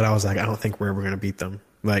that point that I was like, I don't think we're ever going to beat them.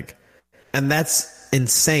 Like, and that's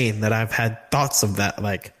insane that I've had thoughts of that.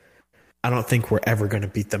 Like, I don't think we're ever going to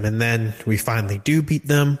beat them. And then we finally do beat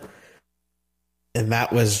them. And I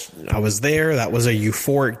was there. That was a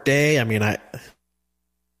euphoric day. I mean, I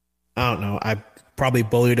don't know. I probably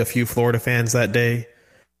bullied a few Florida fans that day.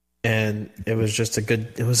 And it was just a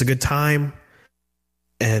good time.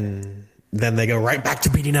 And then they go right back to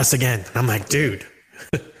beating us again. And I'm like, dude,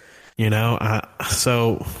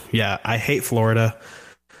 so yeah, I hate Florida.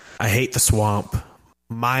 I hate the swamp.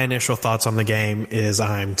 My initial thoughts on the game is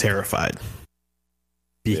I'm terrified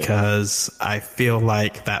because I feel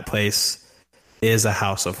like that place is a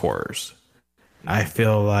house of horrors. I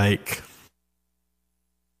feel like,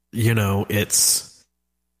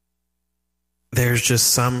 there's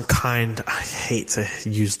just some kind, I hate to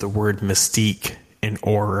use the word mystique and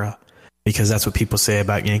aura because that's what people say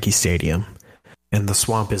about Yankee Stadium. And the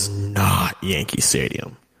swamp is not Yankee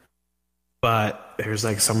Stadium. But there's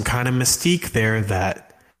like some kind of mystique there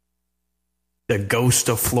that the ghost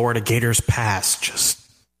of Florida Gators past just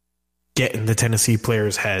get in the Tennessee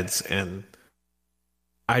players' heads. And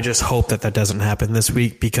I just hope that doesn't happen this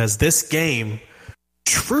week because this game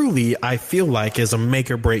truly, I feel like, is a make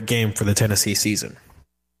or break game for the Tennessee season.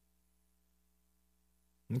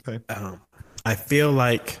 Okay. I feel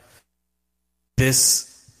like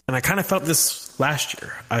this, and I kind of felt this last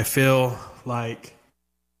year. I feel like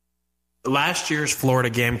last year's Florida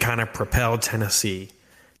game kind of propelled Tennessee,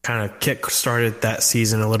 kind of kick-started that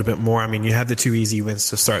season a little bit more. I mean, you had the 2 easy wins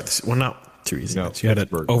to start this. Well, not 2 easy wins. You had an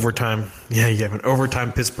overtime. Yeah, you have an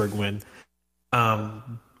overtime Pittsburgh win.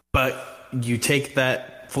 But you take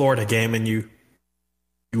that Florida game and you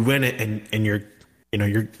win it, and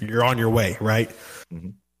you're on your way, right? Mm-hmm.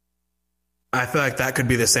 I feel like that could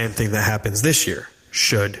be the same thing that happens this year.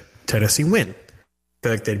 Should Tennessee win, I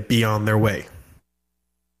feel like they'd be on their way.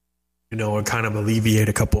 And kind of alleviate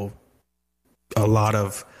a lot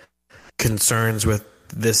of concerns with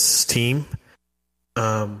this team.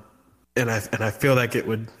 And I feel like it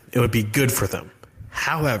would be good for them.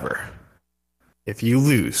 However, if you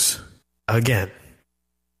lose again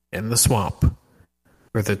in the swamp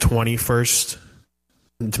for the 21st,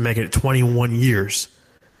 to make it 21 years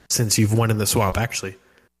since you've won in the swamp, actually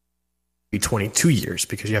be 22 years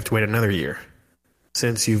because you have to wait another year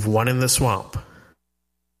since you've won in the swamp,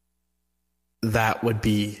 that would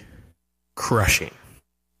be crushing,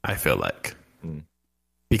 I feel like.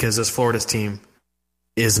 Because this Florida's team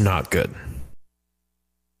is not good.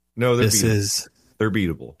 No, they're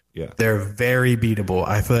beatable. Yeah. They're very beatable.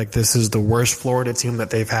 I feel like this is the worst Florida team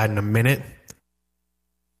that they've had in a minute.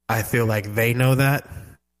 I feel like they know that.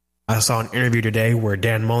 I saw an interview today where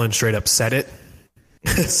Dan Mullen straight up said it.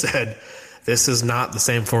 Said, this is not the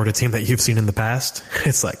same Florida team that you've seen in the past.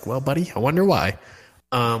 It's like, well, buddy, I wonder why.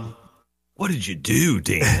 What did you do,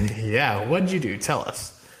 Dan? Yeah, what did you do? Tell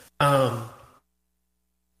us.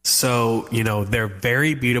 So, they're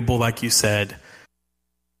very beatable, like you said.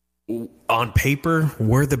 On paper,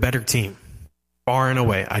 we're the better team. Far and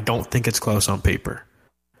away. I don't think it's close on paper.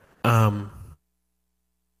 But,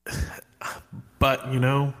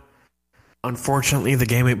 unfortunately, the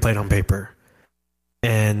game ain't played on paper.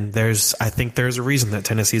 And I think there's a reason that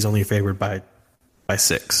Tennessee's only favored by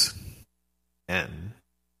 6. And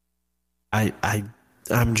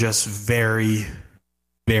I'm just very,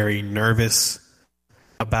 very nervous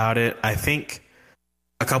about it. I think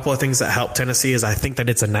a couple of things that help Tennessee is I think that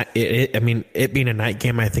it's a night. It being a night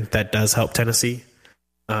game, I think that does help Tennessee,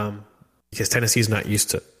 because Tennessee's not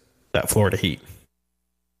used to that Florida heat,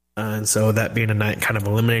 and so that being a night, kind of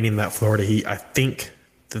eliminating that Florida heat, I think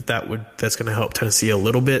that's going to help Tennessee a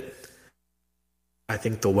little bit. I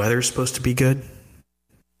think the weather's supposed to be good,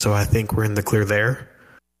 so I think we're in the clear there.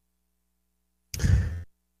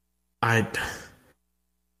 I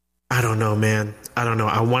don't know, man. I don't know.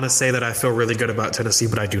 I want to say that I feel really good about Tennessee,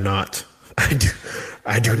 but I do not.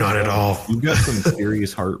 I do not at all. You've got some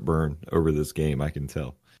serious heartburn over this game, I can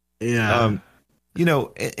tell. Yeah.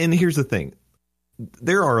 And here's the thing.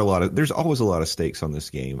 There's always a lot of stakes on this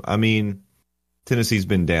game. I mean, Tennessee's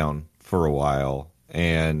been down for a while,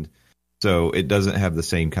 and so it doesn't have the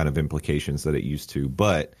same kind of implications that it used to.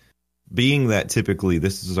 But being that typically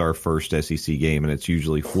this is our first SEC game, and it's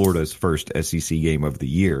usually Florida's first SEC game of the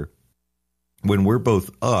year, when we're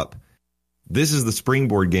both up, this is the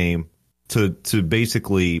springboard game to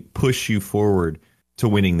basically push you forward to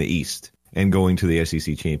winning the East and going to the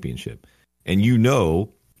SEC championship. And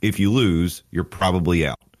if you lose, you're probably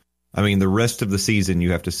out. I mean, the rest of the season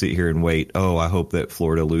you have to sit here and wait. Oh, I hope that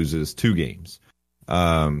Florida loses 2 games.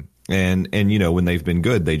 And when they've been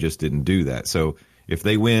good, they just didn't do that. So if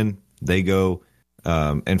they win, they go.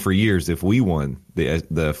 And for years, if we won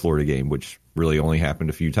the Florida game, which really only happened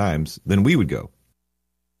a few times, then we would go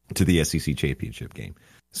to the SEC championship game.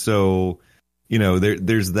 So,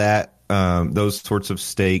 there's that, those sorts of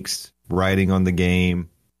stakes riding on the game.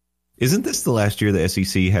 Isn't this the last year the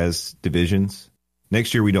SEC has divisions?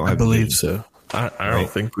 Next year we don't have. I believe divisions. so. I don't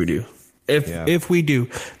think we do. If we do,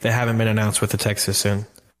 they haven't been announced with the Texas in.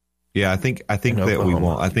 Yeah, I think that we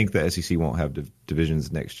won't. I think the SEC won't have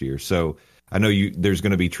divisions next year. So I know there's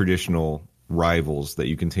going to be traditional rivals that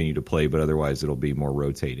you continue to play, but otherwise it'll be more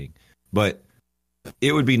rotating. But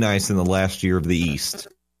it would be nice in the last year of the East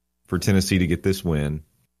for Tennessee to get this win.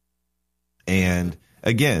 And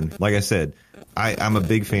again, like I said, I'm a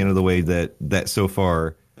big fan of the way that so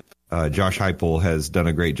far Josh Heupel has done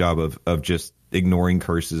a great job of just ignoring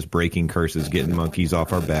curses, breaking curses, getting monkeys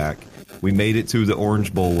off our back. We made it to the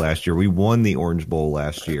Orange Bowl last year. We won the Orange Bowl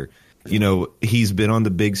last year. He's been on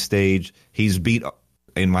the big stage. He's beat,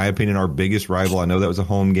 in my opinion, our biggest rival. I know that was a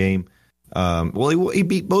home game. He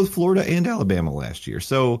beat both Florida and Alabama last year.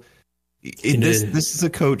 So this is a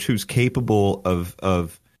coach who's capable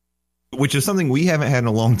of, which is something we haven't had in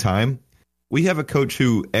a long time. We have a coach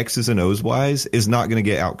who X's and O's wise is not going to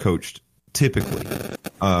get outcoached typically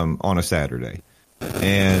on a Saturday,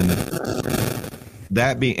 and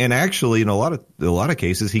actually in a lot of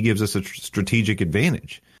cases he gives us a strategic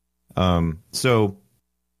advantage. So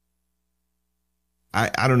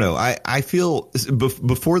I don't know. I feel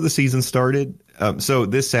before the season started. So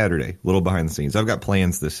this Saturday, a little behind the scenes, I've got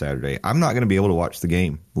plans this Saturday. I'm not going to be able to watch the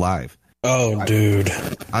game live. Oh, dude.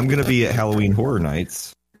 I'm going to be at Halloween Horror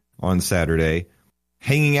Nights on Saturday,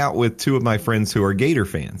 hanging out with two of my friends who are Gator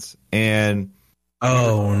fans. And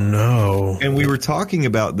oh no. And we were talking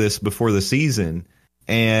about this before the season,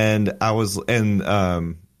 and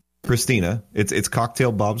Christina, it's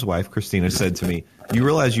Cocktail Bob's wife, Christina, said to me, "You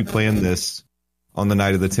realize you planned this on the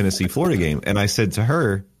night of the Tennessee Florida game?" And I said to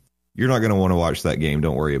her, "You're not going to want to watch that game.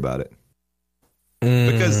 Don't worry about it."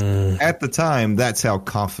 Because at the time, that's how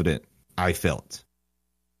confident I felt.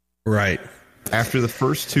 Right. After the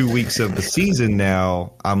first 2 weeks of the season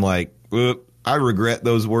now, I'm like, I regret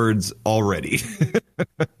those words already.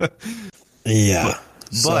 Yeah.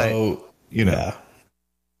 But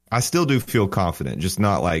I still do feel confident, just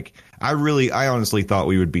not like I honestly thought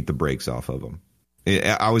we would beat the brakes off of them.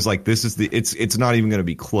 I was like, it's not even going to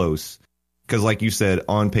be close. Because like you said,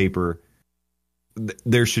 on paper,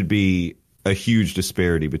 there should be a huge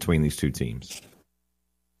disparity between these two teams.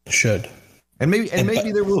 Should. And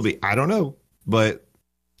maybe there will be. I don't know. But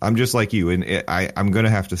I'm just like you, and I'm going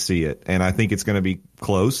to have to see it. And I think it's going to be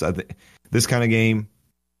close. This kind of game,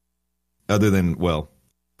 other than,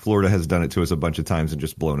 Florida has done it to us a bunch of times and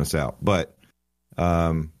just blown us out. But,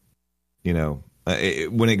 when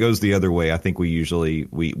it goes the other way, I think we usually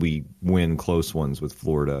we win close ones with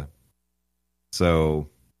Florida. So,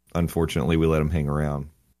 unfortunately, we let them hang around.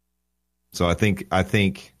 So I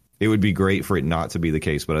think it would be great for it not to be the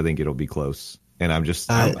case, but I think it'll be close. And I'm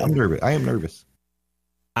nervous. I am nervous.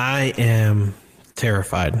 I am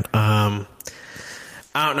terrified. I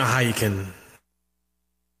don't know how you can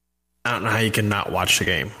not watch the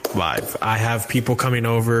game live. I have people coming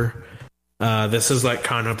over. This is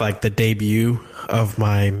kind of like the debut of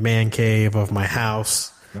my man cave, of my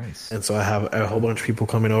house. Nice. And so I have a whole bunch of people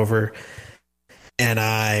coming over, and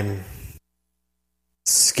I'm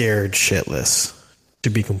scared shitless, to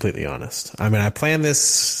be completely honest. I mean, I planned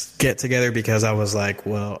this get together because I was like,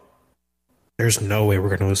 there's no way we're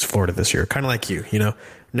going to lose Florida this year. Kind of like you, know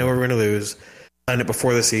we're going to lose. Planned it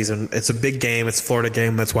before the season. It's a big game. It's a Florida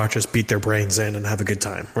game. Let's watch us beat their brains in and have a good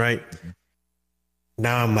time, right?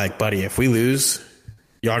 Now I'm like, buddy, if we lose,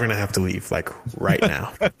 y'all are going to have to leave, right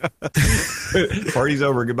now. Party's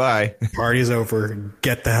over. Goodbye. Party's over.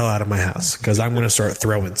 Get the hell out of my house, because I'm going to start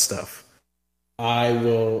throwing stuff. I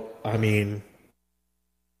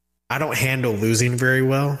don't handle losing very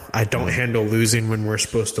well. I don't handle losing when we're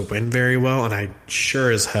supposed to win very well. And I sure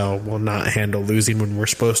as hell will not handle losing when we're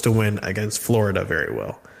supposed to win against Florida very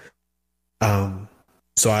well.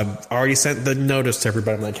 So I've already sent the notice to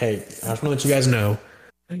everybody. I'm like, hey, I just want to let you guys know,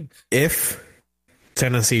 if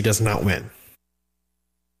Tennessee does not win,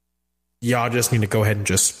 y'all just need to go ahead and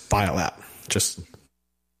just file out. Just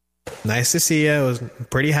nice to see you. It was a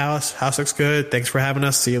pretty house. House looks good. Thanks for having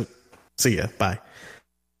us. See ya. Bye.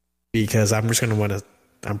 Because I'm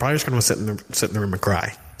probably just going to sit in the room and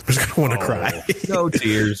cry. I'm just going to want to cry. No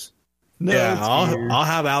tears. Tears. I'll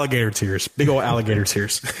have alligator tears, big old alligator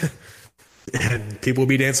tears, and people will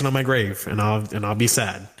be dancing on my grave, and I'll be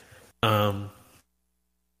sad. But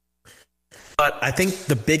I think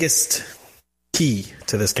the biggest key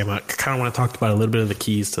to this game, I kind of want to talk about a little bit of the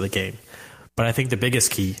keys to the game, But I think the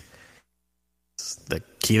biggest key, the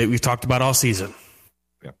key that we've talked about all season,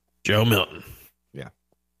 Joe Milton. Yeah.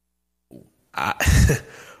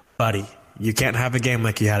 Buddy, you can't have a game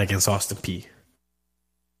like you had against Austin Peay.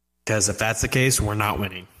 Because if that's the case, we're not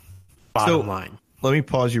winning. Bottom line. Let me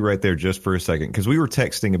pause you right there just for a second, because we were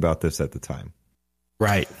texting about this at the time.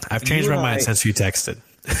 Right. I've changed my mind since you texted.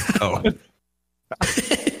 Oh.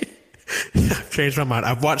 I've changed my mind.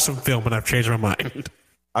 I've watched some film and I've changed my mind.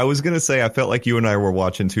 I was going to say, I felt like you and I were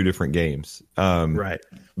watching two different games. Right.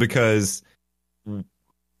 Because,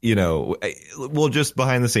 you know, well, just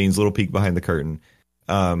behind the scenes, little peek behind the curtain.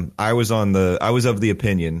 I was of the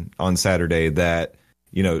opinion on Saturday that,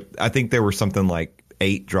 you know, I think there were something like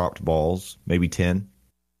 8 dropped balls, maybe 10.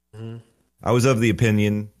 Mm-hmm. I was of the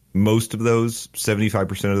opinion most of those,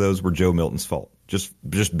 75% of those, were Joe Milton's fault. Just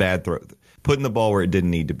bad throw, putting the ball where it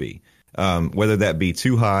didn't need to be. Whether that be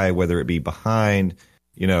too high, whether it be behind,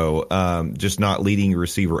 you know, just not leading your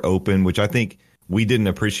receiver open, which I think we didn't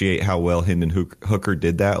appreciate how well Hendon Hooker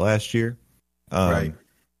did that last year. Right.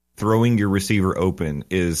 Throwing your receiver open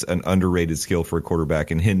is an underrated skill for a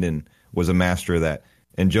quarterback, and Hendon was a master of that.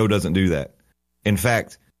 And Joe doesn't do that. In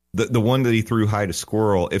fact, the one that he threw high to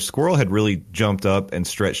Squirrel, if Squirrel had really jumped up and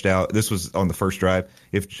stretched out, this was on the first drive,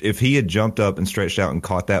 if he had jumped up and stretched out and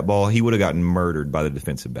caught that ball, he would have gotten murdered by the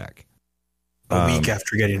defensive back. A week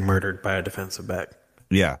after getting murdered by a defensive back.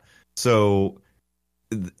 Yeah. So,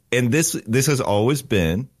 and this has always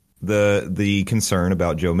been the concern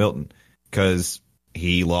about Joe Milton, because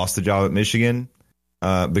he lost the job at Michigan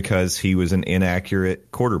because he was an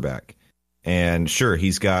inaccurate quarterback. And sure,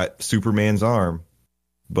 he's got Superman's arm,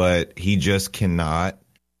 but he just cannot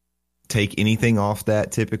take anything off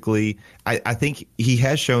that typically. I think he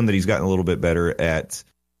has shown that he's gotten a little bit better at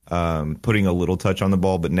putting a little touch on the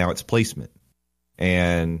ball, but now it's placement.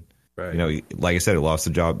 And, you know, like I said, he lost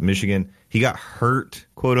the job at Michigan. He got hurt,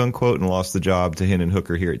 quote unquote, and lost the job to Hendon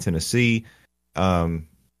Hooker here at Tennessee.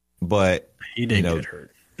 But he didn't get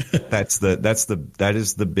hurt. that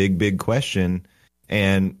is the big question.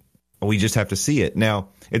 And we just have to see it. Now,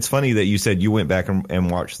 it's funny that you said you went back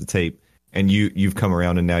and watched the tape, and you've come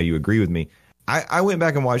around and now you agree with me. I went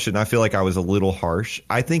back and watched it, and I feel like I was a little harsh.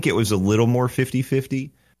 I think it was a little more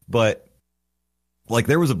 50-50, but like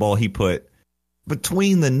there was a ball he put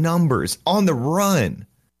between the numbers on the run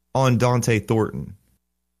on Dante Thornton.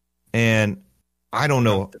 And I don't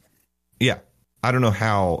know. Yeah. I don't know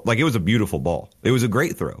how, like, it was a beautiful ball. It was a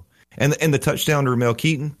great throw. And the touchdown to Ramel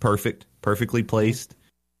Keaton, perfectly placed.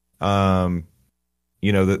 You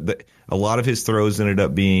know, a lot of his throws ended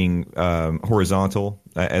up being horizontal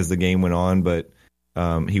as the game went on, but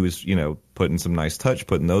he was, you know, putting some nice touch,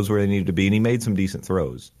 putting those where they needed to be, and he made some decent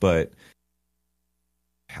throws. But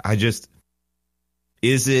I just,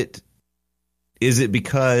 is it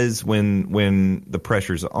because when the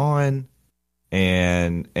pressure's on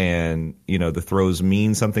and you know the throws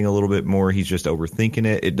mean something a little bit more, he's just overthinking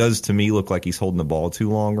it? It does to me look like he's holding the ball too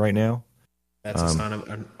long right now. That's a sign of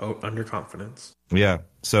underconfidence. Yeah.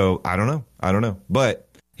 So I don't know. But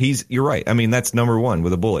you're right. I mean, that's number one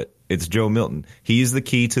with a bullet. It's Joe Milton. He's the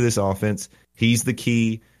key to this offense. He's the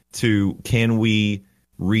key to, can we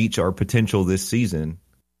reach our potential this season?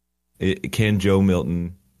 Can Joe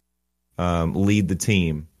Milton lead the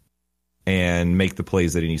team and make the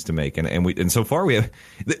plays that he needs to make? And so far we have,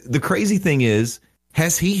 the crazy thing is,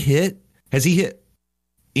 has he hit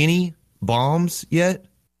any bombs yet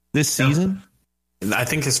this season? I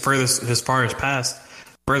think his furthest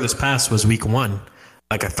pass was week 1,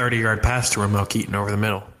 like a 30-yard pass to Ramel Keaton over the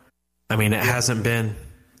middle. I mean, it has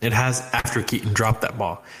after Keaton dropped that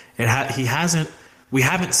ball. We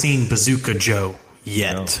haven't seen Bazooka Joe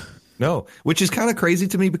yet. No, which is kind of crazy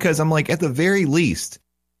to me, because I'm like, at the very least,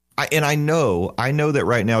 I know that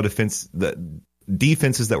right now the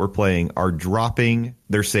defenses that we're playing are dropping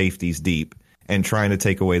their safeties deep and trying to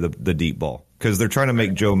take away the deep ball, because they're trying to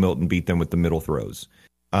make Joe Milton beat them with the middle throws.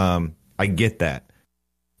 I get that.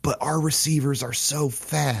 But our receivers are so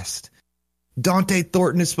fast. Dante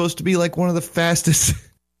Thornton is supposed to be like one of the fastest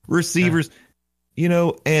receivers, you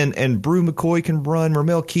know, and Brew McCoy can run.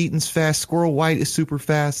 Ramel Keaton's fast. Squirrel White is super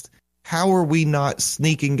fast. How are we not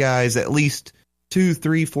sneaking guys at least 2,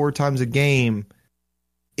 3, 4 times a game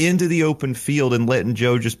into the open field and letting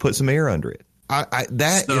Joe just put some air under it?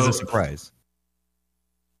 That is a surprise.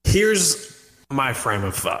 Here's my frame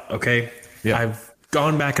of thought, okay? Yeah. I've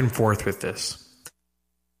gone back and forth with this.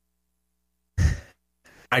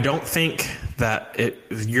 I don't think that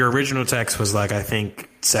your original text was like, I think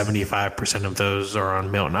 75% of those are on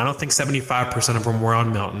Milton. I don't think 75% of them were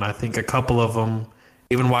on Milton. I think a couple of them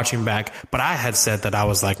even watching back. But I had said that I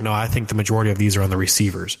was like, no, I think the majority of these are on the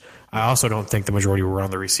receivers. I also don't think the majority were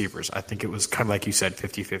on the receivers. I think it was kind of like you said,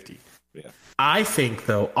 50-50. Yeah. I think,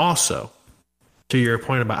 though, also, to your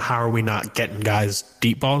point about how are we not getting guys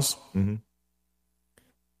deep balls,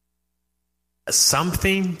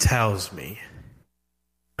 something tells me,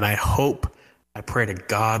 and I pray to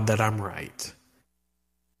God that I'm right,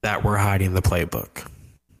 that we're hiding the playbook,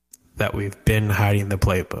 that we've been hiding the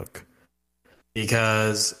playbook.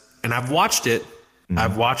 Because, and I've watched it,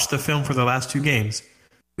 I've watched the film for the last 2 games.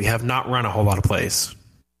 We have not run a whole lot of plays,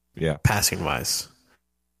 passing wise.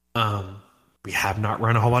 We have not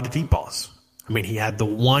run a whole lot of deep balls. I mean, he had the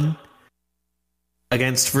one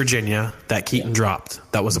against Virginia that Keaton dropped.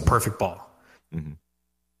 That was a perfect ball.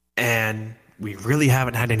 And we really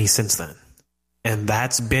haven't had any since then. And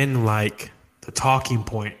that's been like the talking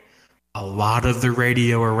point a lot of the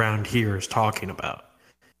radio around here is talking about,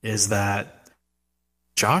 is that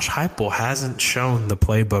Josh Heupel hasn't shown the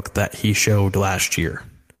playbook that he showed last year.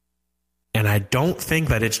 And I don't think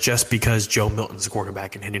that it's just because Joe Milton's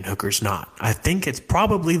quarterback and Hendon Hooker's not. I think it's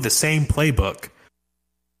probably the same playbook.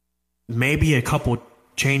 Maybe a couple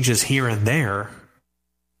changes here and there.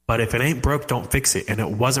 But if it ain't broke, don't fix it. And it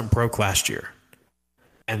wasn't broke last year.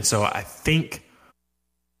 And so I think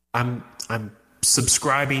I'm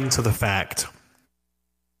subscribing to the fact,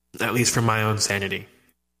 at least for my own sanity,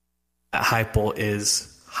 that Heupel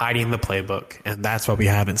is hiding the playbook. And that's why we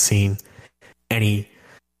haven't seen any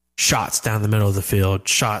shots down the middle of the field,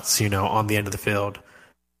 shots, on the end of the field,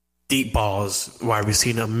 deep balls, why we've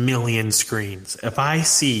seen a million screens. If I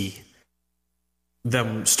see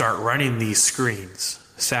them start running these screens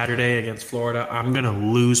Saturday against Florida, I'm going to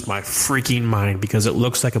lose my freaking mind because it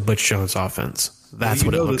looks like a Butch Jones offense. That's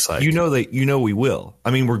what it looks like. We will.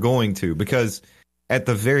 I mean, we're going to, because at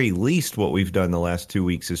the very least, what we've done the last 2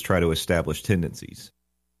 weeks is try to establish tendencies.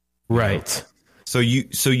 Right. So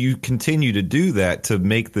you continue to do that to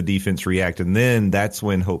make the defense react, and then that's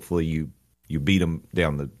when hopefully you beat them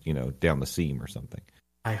down the seam or something.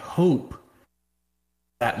 I hope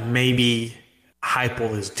that maybe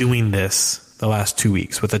Heupel is doing this the last 2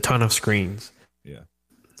 weeks with a ton of screens. Yeah.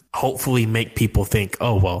 Hopefully make people think,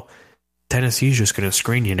 oh, well, Tennessee's just going to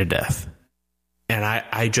screen you to death. And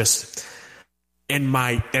I just, in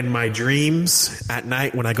my dreams at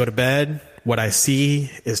night when I go to bed, what I see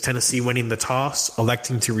is Tennessee winning the toss,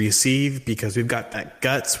 electing to receive because we've got that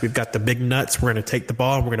guts, we've got the big nuts. We're going to take the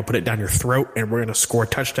ball, and we're going to put it down your throat, and we're going to score a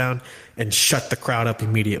touchdown and shut the crowd up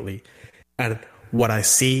immediately. And what I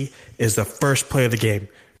see is the first play of the game,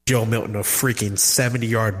 Joe Milton, a freaking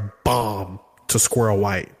 70-yard bomb to Squirrel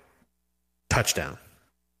White. Touchdown.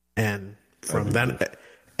 And from then,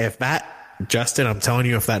 Justin, I'm telling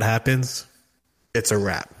you, if that happens, it's a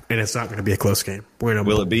wrap. And it's not going to be a close game.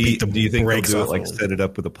 Will it be? Do you think they'll do it like set it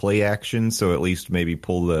up with a play action, so at least maybe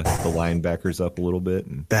pull the linebackers up a little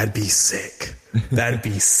bit? That'd be sick. That'd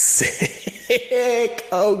be sick.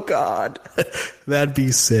 Oh God, that'd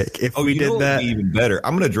be sick if we did that. Would be even better.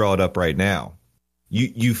 I'm going to draw it up right now.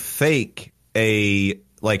 You fake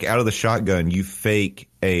out of the shotgun. You fake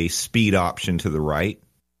a speed option to the right,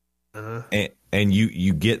 and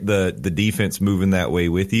you get the defense moving that way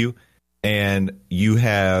with you. And you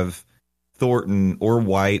have Thornton or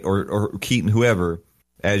White or Keaton, whoever,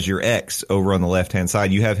 as your X over on the left-hand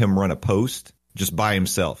side. You have him run a post just by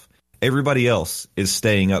himself. Everybody else is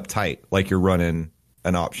staying up tight like you're running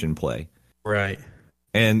an option play. Right.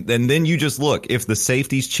 And then you just look. If the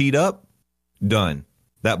safeties cheat up, done.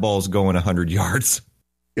 That ball's going 100 yards.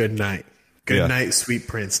 Good night. Good night, sweet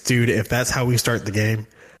prince. Dude, if that's how we start the game,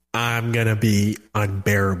 I'm going to be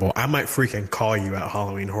unbearable. I might freaking call you at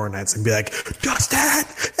Halloween Horror Nights and be like, Justin,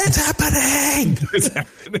 it's happening. It's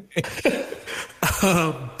happening.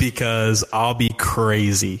 Because I'll be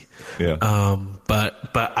crazy. Yeah. But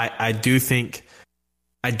I do think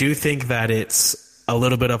that it's a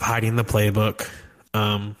little bit of hiding the playbook.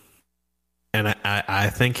 And I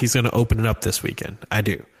think he's going to open it up this weekend. I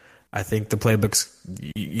do. I think the playbooks,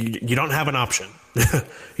 you don't have an option.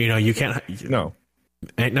 You can't. No.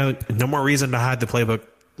 Ain't no more reason to hide the playbook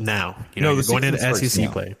now. You're going into SEC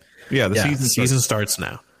now. play. Yeah, the season starts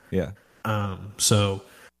now. Yeah. So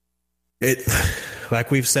it, like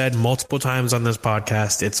we've said multiple times on this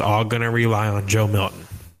podcast, it's all going to rely on Joe Milton.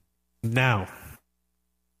 Now,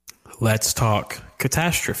 let's talk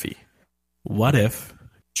catastrophe. What if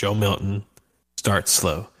Joe Milton starts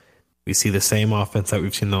slow? We see the same offense that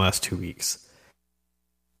we've seen the last 2 weeks.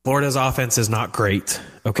 Florida's offense is not great.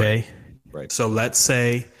 Okay. Right. So let's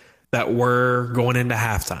say that we're going into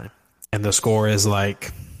halftime and the score is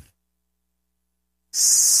like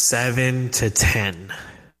 7-10.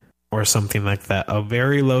 or something like that. A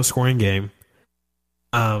very low scoring game.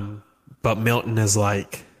 But Milton is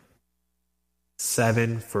like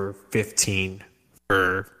 7 for 15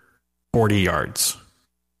 for 40 yards.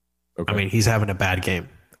 Okay. I mean, he's having a bad game.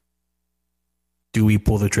 Do we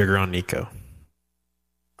pull the trigger on Nico?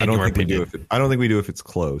 I don't think we do. I don't think we do if it's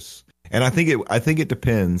close. And I think it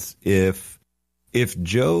depends if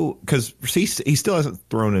Joe, because he still hasn't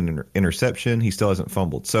thrown an interception, he still hasn't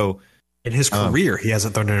fumbled. So in his career, he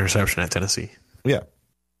hasn't thrown an interception at Tennessee. Yeah,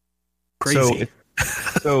 crazy.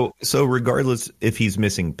 So regardless if he's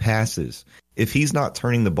missing passes, if he's not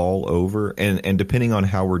turning the ball over, and depending on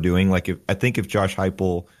how we're doing, like I think if Josh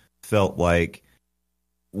Heupel felt like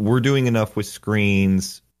we're doing enough with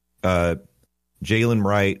screens, Jalen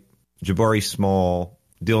Wright, Jabari Small,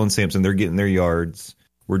 Dylan Sampson, they're getting their yards.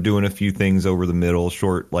 We're doing a few things over the middle,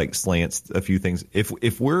 short like slants, a few things. If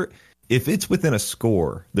it's within a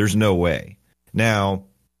score, there's no way. Now,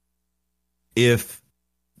 if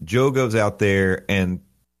Joe goes out there and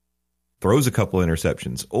throws a couple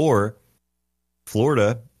interceptions, or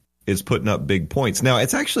Florida is putting up big points. Now,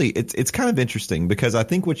 it's actually it's kind of interesting, because I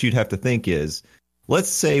think what you'd have to think is, let's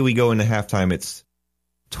say we go into halftime, it's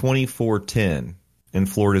 24-10 and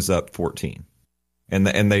Florida's up 14.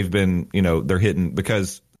 And they've been, they're hitting,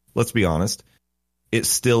 because let's be honest, it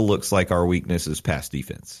still looks like our weakness is pass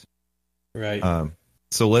defense. Right.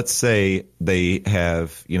 So let's say they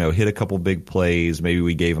have, hit a couple big plays. Maybe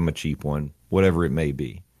we gave them a cheap one, whatever it may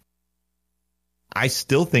be. I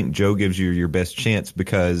still think Joe gives you your best chance,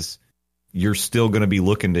 because you're still going to be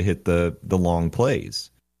looking to hit the long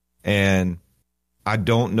plays. And I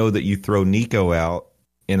don't know that you throw Nico out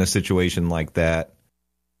in a situation like that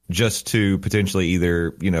just to potentially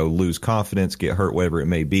either, lose confidence, get hurt, whatever it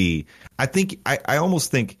may be. I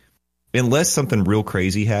almost think, unless something real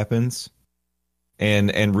crazy happens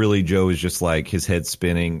and really Joe is just like his head's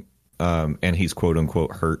spinning, and he's quote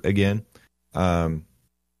unquote hurt again, I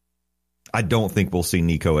don't think we'll see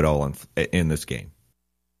Nico at all in this game.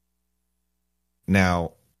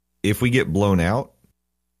 Now, if we get blown out,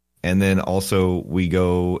 and then also we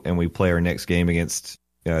go and we play our next game against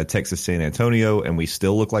Texas San Antonio, and we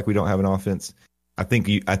still look like we don't have an offense, I think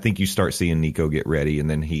you start seeing Nico get ready, and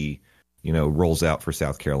then he, rolls out for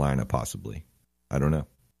South Carolina possibly. I don't know,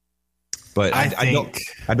 but I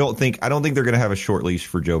don't think they're going to have a short leash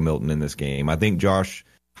for Joe Milton in this game. I think Josh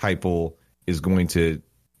Heupel is going to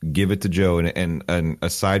give it to Joe, and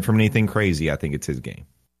aside from anything crazy, I think it's his game.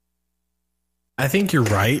 I think you're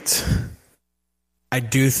right. I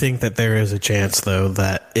do think that there is a chance, though,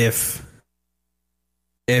 that if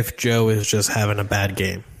Joe is just having a bad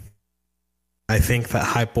game, I think that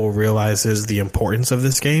Heupel realizes the importance of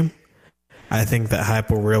this game. I think that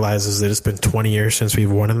Heupel realizes that it's been 20 years since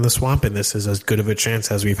we've won in the Swamp, and this is as good of a chance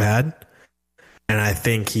as we've had. And I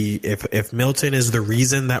think if Milton is the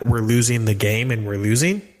reason that we're losing the game and we're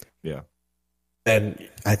losing, yeah, then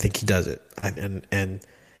I think he does it.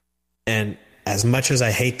 And as much as I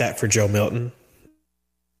hate that for Joe Milton,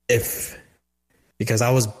 because I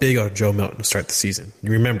was big on Joe Milton to start the season.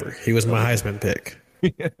 You remember, he was my Heisman pick.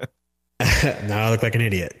 Now I look like an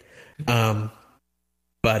idiot.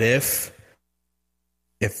 But if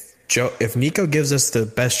Nico gives us the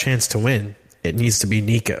best chance to win, it needs to be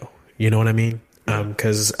Nico. You know what I mean?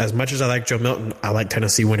 Because as much as I like Joe Milton, I like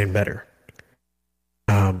Tennessee winning better.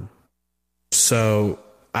 So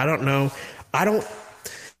I don't know. I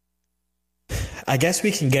guess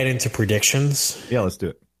we can get into predictions. Yeah, let's do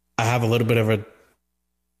it. I have a little bit of a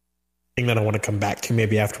thing that I want to come back to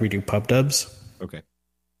maybe after we do pub dubs. Okay.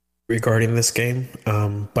 Regarding this game.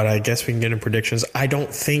 But I guess we can get in predictions. I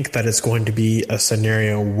don't think that it's going to be a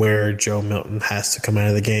scenario where Joe Milton has to come out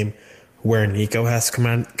of the game, where Nico has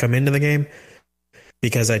to come into the game,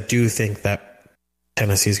 because I do think that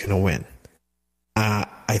Tennessee's going to win.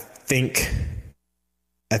 I think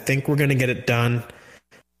we're going to get it done.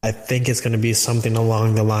 I think it's going to be something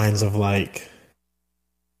along the lines of like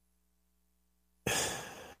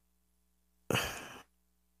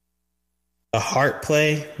the heart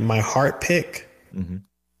play. My heart pick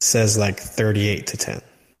says like 38-10.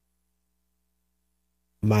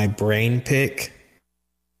 My brain pick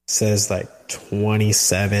says like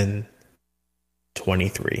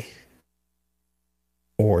 27-23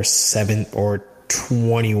 or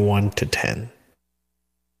 21-10.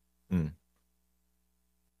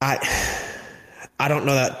 I don't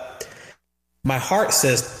know that. My heart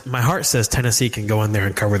says Tennessee can go in there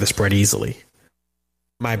and cover the spread easily.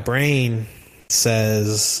 My brain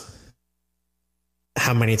says,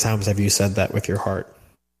 how many times have you said that with your heart?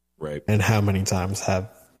 Right. And how many times has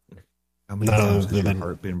your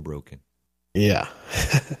heart been broken? Yeah.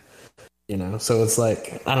 So it's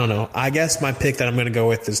like, I don't know. I guess my pick that I'm going to go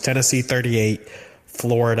with is Tennessee 38,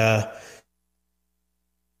 Florida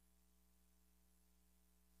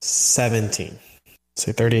 17.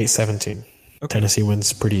 Say 38-17. Okay. Tennessee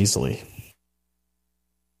wins pretty easily.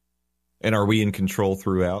 And are we in control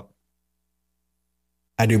throughout?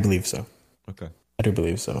 I do believe so. Okay. I do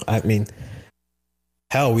believe so. I mean,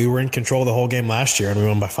 hell, we were in control the whole game last year and we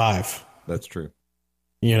won by 5. That's true.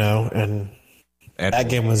 And that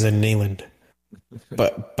game was in Neyland.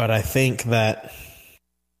 But I think that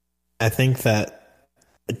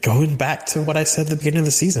going back to what I said at the beginning of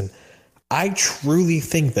the season, I truly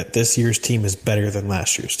think that this year's team is better than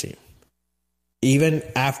last year's team. Even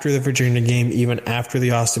after the Virginia game, even after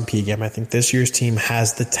the Austin Peay game, I think this year's team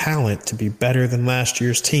has the talent to be better than last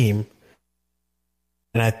year's team.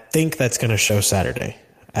 And I think that's going to show Saturday.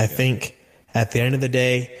 I think at the end of the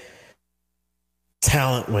day,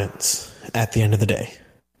 talent wins at the end of the day.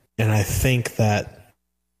 And I think that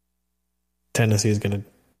Tennessee is going to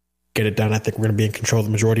get it done. I think we're going to be in control of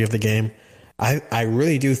the majority of the game. I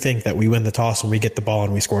really do think that we win the toss and we get the ball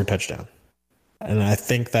and we score a touchdown. And I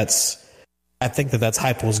think that's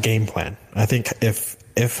Heupel's game plan. I think if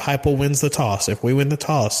Heupel wins the toss, if we win the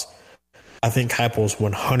toss, I think Heupel's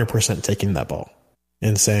 100% taking that ball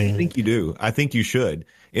and saying, I think you do. I think you should.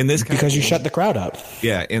 In this kind because of you game, shut the crowd up.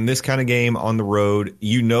 Yeah, in this kind of game on the road,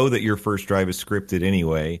 you know that your first drive is scripted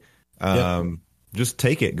anyway. Just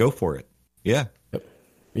take it, go for it. Yeah. Yep.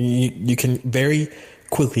 You can very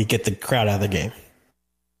quickly get the crowd out of the game.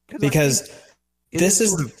 Because this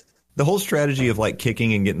is the whole strategy of like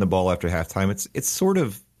kicking and getting the ball after halftime. It's sort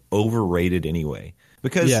of overrated anyway.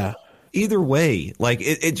 Because either way, like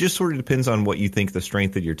it just sort of depends on what you think the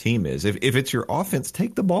strength of your team is. If it's your offense,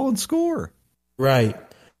 take the ball and score. Right.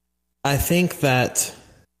 I think that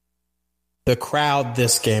the crowd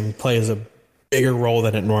this game plays a bigger role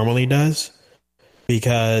than it normally does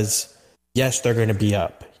because, yes, they're going to be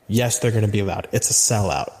up. Yes, they're going to be loud. It's a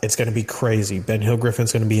sellout. It's going to be crazy. Ben Hill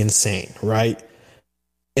Griffin's going to be insane, right?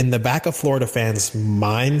 In the back of Florida fans'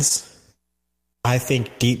 minds, I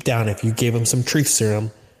think deep down, if you gave them some truth serum,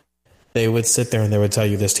 they would sit there and they would tell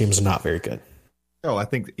you this team's not very good. Oh, I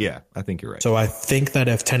think you're right. So I think that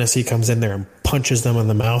if Tennessee comes in there and punches them in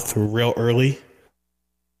the mouth real early,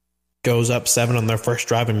 goes up 7 on their first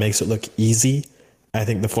drive and makes it look easy, I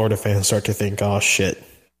think the Florida fans start to think, oh, shit,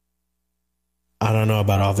 I don't know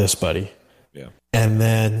about all this, buddy. Yeah. And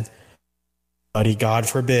then, buddy, God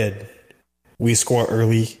forbid, we score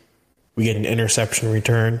early, we get an interception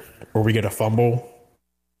return, or we get a fumble,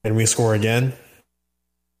 and we score again.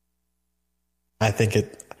 I think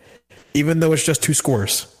even though it's just 2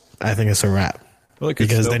 scores, I think it's a wrap. Well,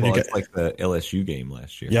 because then you get like the LSU game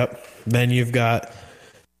last year. Yep. Then you've got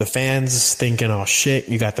the fans thinking, "Oh shit!"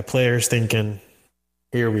 You got the players thinking,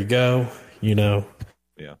 "Here we go,"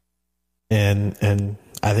 Yeah. And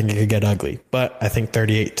I think it could get ugly. But I think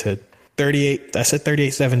 38. I said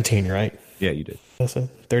 38-17, right? Yeah, you did. I said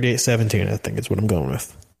 38-17. I think is what I'm going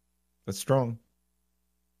with. That's strong.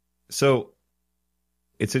 So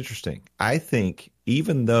it's interesting. I think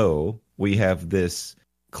even though we have this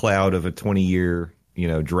cloud of a 20-year,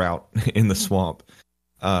 drought in the swamp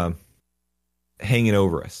hanging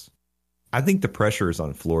over us, I think the pressure is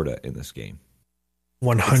on Florida in this game.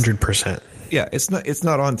 100%. Yeah, it's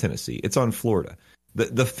not on Tennessee. It's on Florida.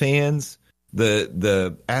 The fans,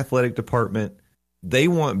 the athletic department, they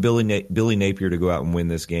want Billy Napier to go out and win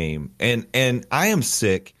this game. And I am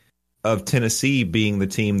sick of Tennessee being the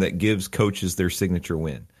team that gives coaches their signature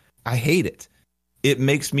win. I hate it. It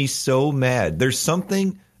makes me so mad. There's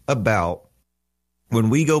something about when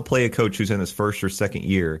we go play a coach who's in his first or second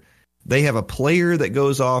year, they have a player that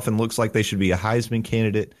goes off and looks like they should be a Heisman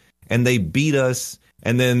candidate, and they beat us,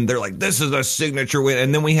 and then they're like, this is a signature win.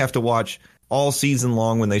 And then we have to watch all season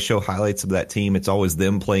long when they show highlights of that team. It's always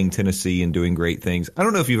them playing Tennessee and doing great things. I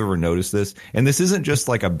don't know if you've ever noticed this, and this isn't just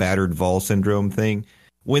like a battered Vol syndrome thing.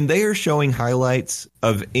 When they are showing highlights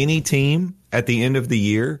of any team at the end of the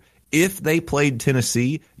year, if they played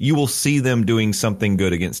Tennessee, you will see them doing something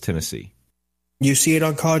good against Tennessee. You see it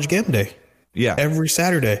on College Game Day. Yeah. Every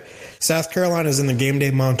Saturday. South Carolina's in the game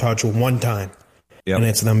day montage one time. Yep. And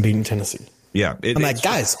it's them beating Tennessee. Yeah. I'm like,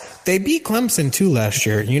 guys, they beat Clemson too last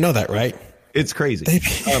year. You know that, right? It's crazy.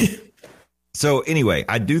 So anyway,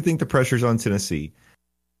 I do think the pressure's on Tennessee.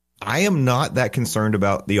 I am not that concerned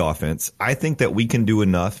about the offense. I think that we can do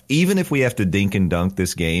enough. Even if we have to dink and dunk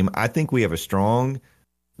this game, I think we have a strong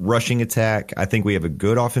rushing attack. I think we have a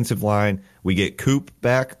good offensive line. We get Coop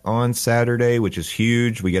back on Saturday, which is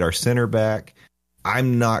huge. We get our center back.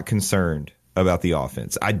 I'm not concerned about the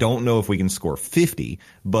offense. I don't know if we can score 50,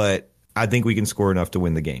 but I think we can score enough to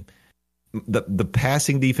win the game. the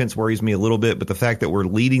passing defense worries me a little bit, but the fact that we're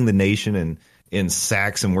leading the nation in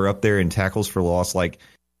sacks and we're up there in tackles for loss, like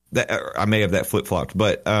that, I may have that flip flopped,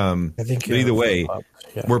 but I think but either way,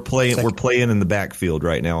 yeah. we're playing in the backfield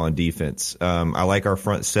right now on defense. I like our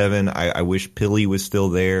front seven. I wish Pilley was still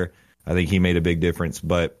there. I think he made a big difference,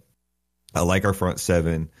 but I like our front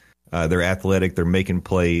seven. They're athletic. They're making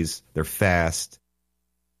plays. They're fast.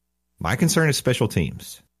 My concern is special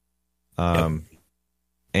teams.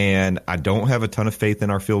 And I don't have a ton of faith in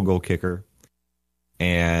our field goal kicker.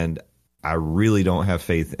 And I really don't have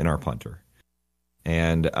faith in our punter.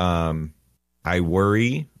 And I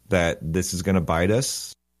worry that this is going to bite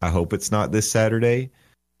us. I hope it's not this Saturday.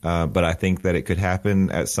 But I think that it could happen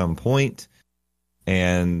at some point.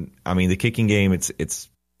 And I mean, the kicking game, it's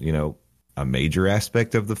a major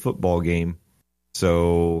aspect of the football game.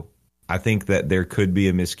 So I think that there could be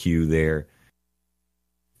a miscue there.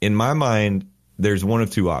 In my mind, there's one of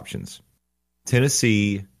two options.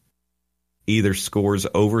 Tennessee either scores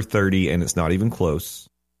over 30 and it's not even close.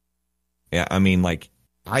 Yeah, I mean, like,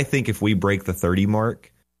 I think if we break the 30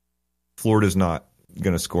 mark, Florida's not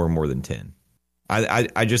going to score more than 10.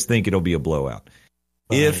 I just think it'll be a blowout.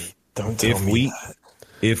 If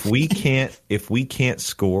we can't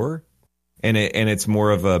score and it's more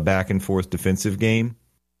of a back and forth defensive game,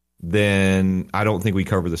 then I don't think we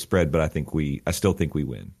cover the spread, but I still think we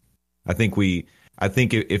win. I think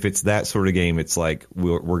if it's that sort of game, it's like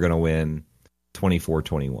we're going to win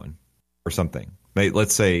 24-21 or something.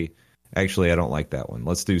 Let's say, actually, I don't like that one.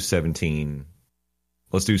 Let's do 17.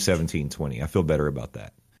 Let's do 17-20. I feel better about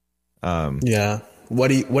that. Yeah.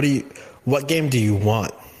 What game do you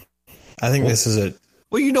want? I think this is it.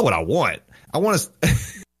 Well, you know what I want. I want to.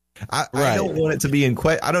 I don't want it to be in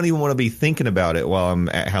question. I don't even want to be thinking about it while I'm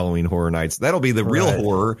at Halloween Horror Nights. That'll be the real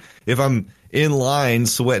horror if I'm in line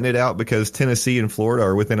sweating it out because Tennessee and Florida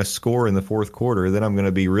are within a score in the fourth quarter. Then I'm going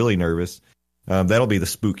to be really nervous. That'll be the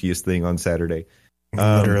spookiest thing on Saturday.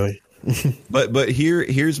 Literally. but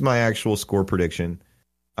here's my actual score prediction.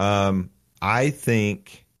 I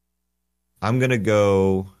think I'm going to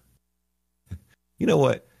go. You know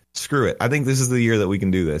what? Screw it. I think this is the year that we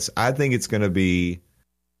can do this. I think it's going to be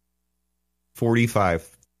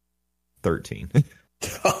 45-13.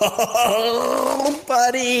 Oh,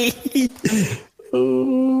 buddy. I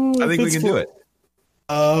think we can do it.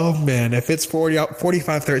 Oh, man. If it's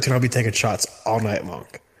 45-13, I'll be taking shots all night long.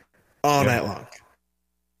 All night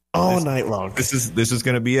long. This is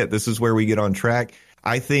going to be it. This is where we get on track.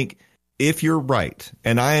 I think if you're right,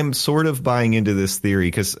 and I am sort of buying into this theory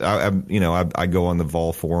because I go on the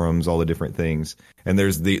Vol forums, all the different things, and there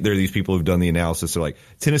are these people who've done the analysis. They're like,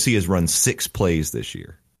 Tennessee has run 6 plays this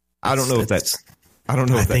year. I don't know if that's. I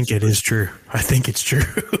think it is true. I think it's true.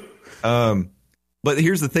 But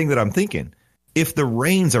here's the thing that I'm thinking: if the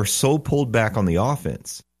reins are so pulled back on the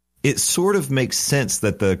offense, it sort of makes sense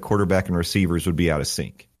that the quarterback and receivers would be out of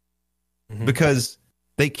sync because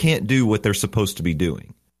they can't do what they're supposed to be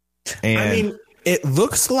doing. And I mean, it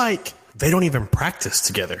looks like they don't even practice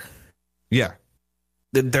together. Yeah.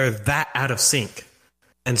 They're that out of sync.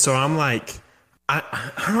 And so I'm like, I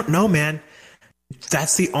don't know, man.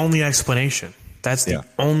 That's the only explanation. That's the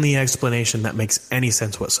only explanation that makes any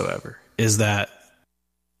sense whatsoever, is that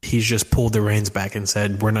he's just pulled the reins back and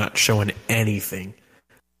said, we're not showing anything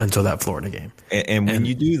until that Florida game. And when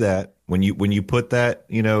you do that, when you put that,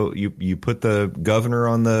 you put the governor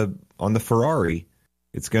on the Ferrari,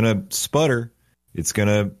 it's gonna sputter. It's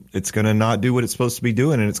gonna not do what it's supposed to be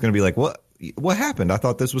doing, and it's gonna be like, what happened? I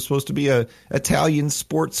thought this was supposed to be a Italian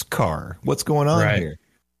sports car. What's going on here?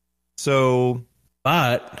 So,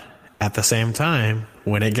 but at the same time,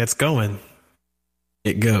 when it gets going,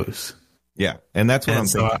 it goes. Yeah, and that's what I'm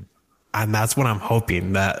thinking. And that's what I'm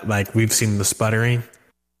hoping, that like we've seen the sputtering,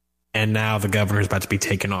 and now the governor's about to be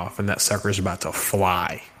taken off, and that sucker's about to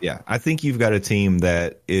fly. Yeah, I think you've got a team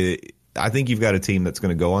that's going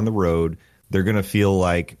to go on the road. They're going to feel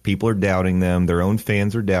like people are doubting them. Their own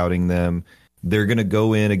fans are doubting them. They're going to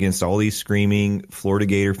go in against all these screaming Florida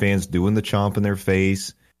Gator fans doing the chomp in their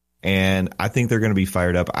face. And I think they're going to be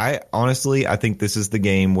fired up. I think this is the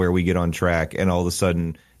game where we get on track. And all of a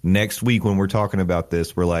sudden next week when we're talking about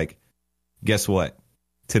this, we're like, guess what?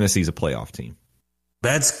 Tennessee's a playoff team.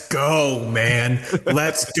 Let's go, man.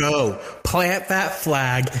 Let's go. Plant that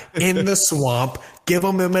flag in the swamp. Give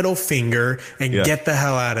them a middle finger and get the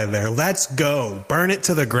hell out of there. Let's go. Burn it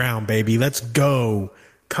to the ground, baby. Let's go.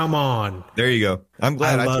 Come on. There you go. I'm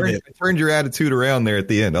glad I turned your attitude around there at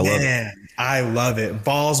the end. I love it. I love it.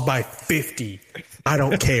 Vols by 50. I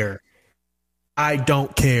don't care. I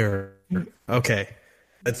don't care. Okay.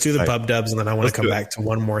 Let's do the pub dubs, and then I want to come back to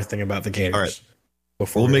one more thing about the Gators. All right.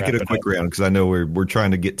 before we'll we make it wrap a quick up. round because I know we're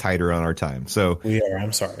trying to get tighter on our time. So We are.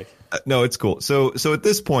 I'm sorry. no, it's cool. So at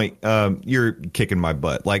this point, you're kicking my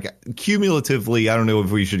butt. Like cumulatively, I don't know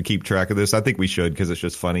if we should keep track of this. I think we should because it's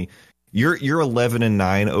just funny. You're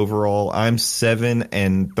 11-9 overall. I'm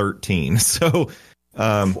 7-13. So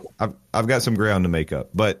I've got some ground to make up,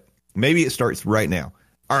 but maybe it starts right now.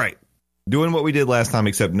 All right, doing what we did last time,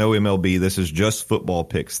 except no MLB. This is just football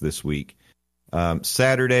picks this week.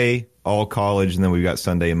 Saturday, all college, and then we've got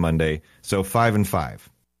Sunday and Monday. So 5-5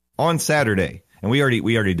 on Saturday. And we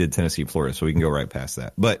already did Tennessee, Florida, so we can go right past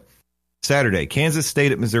that. But Saturday, Kansas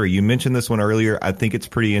State at Missouri. You mentioned this one earlier. I think it's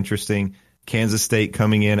pretty interesting. Kansas State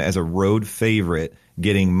coming in as a road favorite,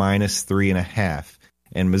 getting -3.5.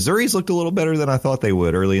 And Missouri's looked a little better than I thought they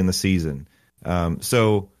would early in the season.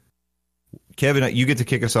 So, Kevin, you get to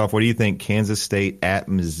kick us off. What do you think? Kansas State at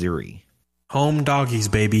Missouri. Home doggies,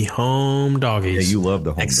 baby. Home doggies. Yeah, you love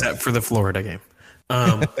the home except dog. for the Florida game.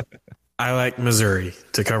 I like Missouri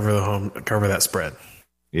to cover that spread.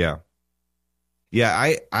 Yeah.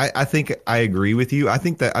 Yeah, I think I agree with you. I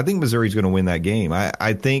think Missouri's going to win that game.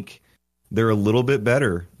 I think they're a little bit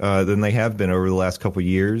better than they have been over the last couple of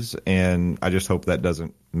years, and I just hope that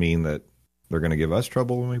doesn't mean that they're going to give us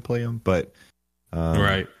trouble when we play them. But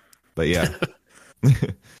Right. But yeah.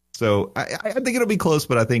 So I think it'll be close,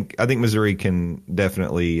 but I think Missouri can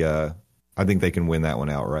definitely. I think they can win that one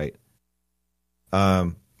outright.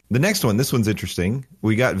 The next one, this one's interesting.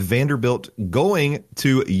 We got Vanderbilt going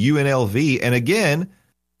to UNLV, and again,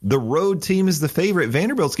 the road team is the favorite.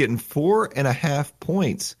 Vanderbilt's getting 4.5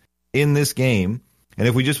 points in this game, and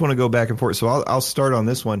if we just want to go back and forth, so I'll start on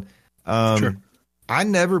this one. Sure. I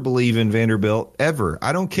never believe in Vanderbilt ever.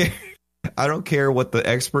 I don't care. I don't care what the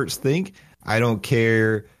experts think. I don't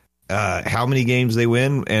care how many games they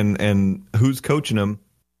win and who's coaching them.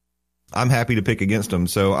 I'm happy to pick against them.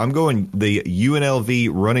 So I'm going the UNLV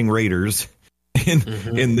Running Raiders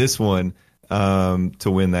in this one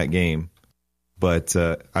to win that game. But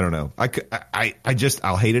I don't know.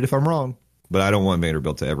 I'll hate it if I'm wrong, but I don't want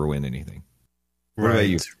Vanderbilt to ever win anything. What about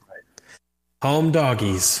you? Right. Home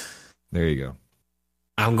doggies. There you go.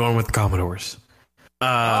 I'm going with the Commodores.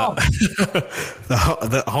 The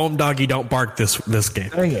home doggy don't bark this game.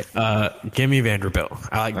 Dang it. Give me Vanderbilt.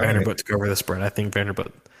 I like All Vanderbilt to cover the spread. I think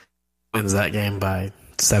Vanderbilt wins that game by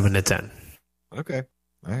 7-10. Okay.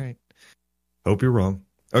 All right. Hope you're wrong.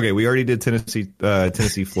 Okay, we already did Tennessee,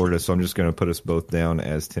 Florida, so I'm just going to put us both down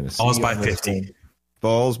as Tennessee. Falls by 50.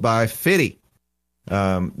 Falls by 50.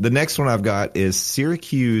 The next one I've got is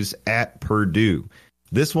Syracuse at Purdue.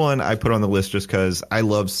 This one I put on the list just because I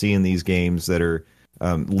love seeing these games that are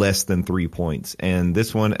less than 3 points. And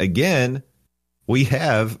this one, again, we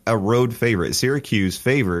have a road favorite. Syracuse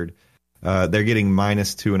favored. They're getting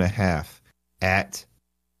 -2.5 at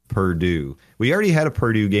Purdue. We already had a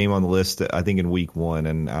Purdue game on the list, I think, in week 1,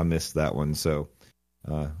 and I missed that one. So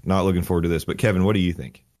not looking forward to this. But, Kevin, what do you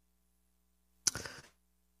think?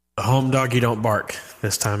 Home doggy don't bark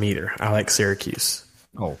this time either. I like Syracuse.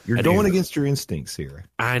 Oh, you're I going do. against your instincts here.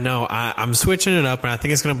 I know. I'm switching it up, and I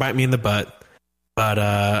think it's going to bite me in the butt.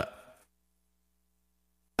 But,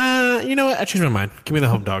 you know what? I changed my mind. Give me the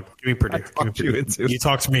home dog. Give me Purdue. You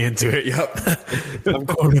talked me into it. Yep. I'm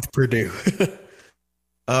going with Purdue.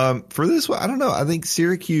 For this one, I don't know. I think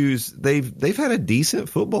Syracuse, they've had a decent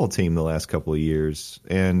football team the last couple of years.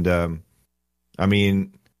 And, I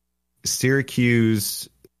mean, Syracuse,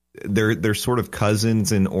 they're sort of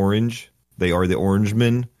cousins in orange. They are the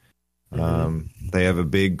Orangemen. They have a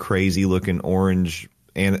big, crazy-looking orange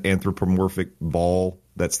anthropomorphic ball.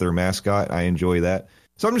 That's their mascot. I enjoy that.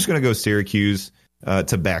 So I'm just going to go Syracuse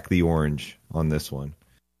to back the orange on this one.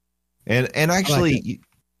 And actually, like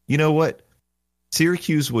you know what?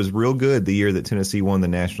 Syracuse was real good the year that Tennessee won the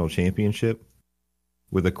national championship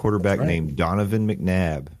with a quarterback named Donovan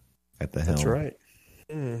McNabb at the helm. That's right.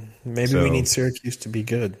 Maybe we need Syracuse to be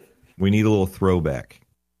good. We need a little throwback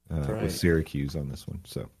with Syracuse on this one.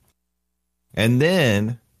 So, and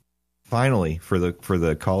then finally for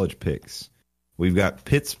the college picks, we've got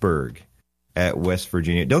Pittsburgh at West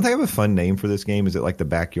Virginia. Don't they have a fun name for this game? Is it like the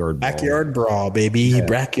backyard brawl? Backyard brawl, baby. Yeah.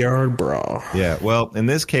 Backyard brawl. Yeah. Well, in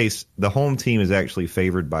this case, the home team is actually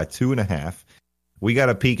favored by 2.5. We got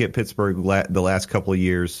a peek at Pittsburgh the last couple of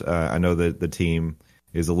years. I know that the team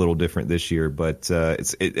is a little different this year, but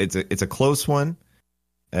it's a close one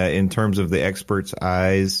in terms of the experts'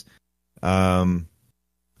 eyes. I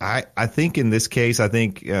think in this case,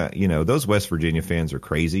 those West Virginia fans are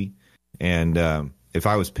crazy, and if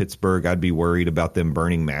I was Pittsburgh, I'd be worried about them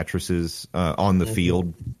burning mattresses on the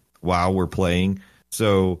field while we're playing.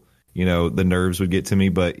 So, the nerves would get to me.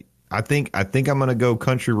 But I think I'm going to go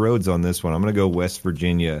country roads on this one. I'm going to go West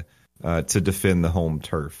Virginia to defend the home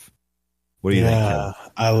turf. What do you think, Kevin?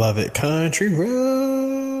 I love it. Country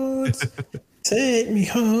roads, take me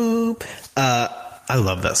home. I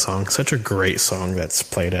love that song. Such a great song that's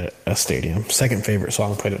played at a stadium. Second favorite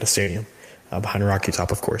song played at a stadium, behind Rocky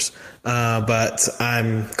Top, of course. But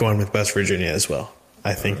I'm going with West Virginia as well.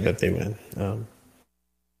 I think that they win.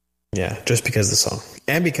 Yeah, just because of the song.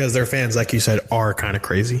 And because their fans, like you said, are kind of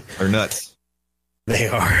crazy. They're nuts. They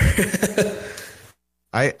are.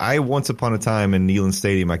 I once upon a time in Neyland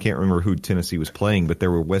Stadium, I can't remember who Tennessee was playing, but there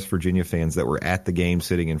were West Virginia fans that were at the game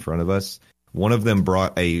sitting in front of us. One of them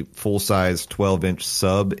brought a full-size 12-inch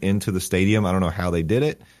sub into the stadium. I don't know how they did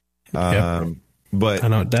it. But I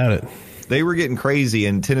don't doubt it. They were getting crazy,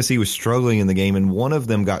 and Tennessee was struggling in the game, and one of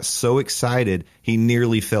them got so excited, he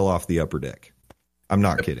nearly fell off the upper deck. I'm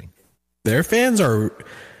not kidding. Their fans are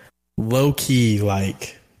low-key,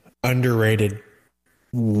 like, underrated,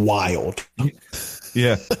 wild.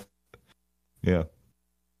 Yeah. Yeah.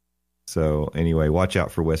 So, anyway, watch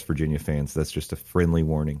out for West Virginia fans. That's just a friendly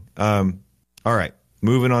warning. All right,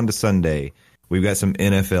 moving on to Sunday. We've got some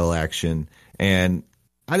NFL action, and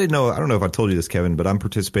I don't know if I told you this, Kevin, but I'm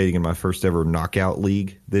participating in my first ever knockout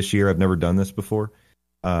league this year. I've never done this before.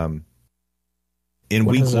 In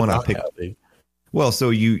week one, I picked. Well,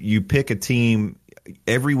 so you pick a team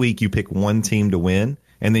every week. You pick one team to win,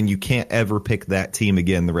 and then you can't ever pick that team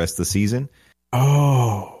again the rest of the season.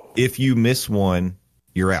 Oh, if you miss one,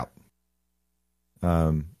 you're out.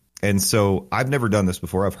 And so I've never done this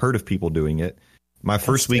before. I've heard of people doing it. My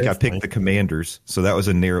first week, I picked the Commanders, so that was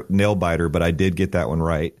a nail biter, but I did get that one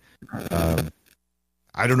right.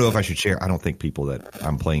 I don't know if I should share. I don't think people that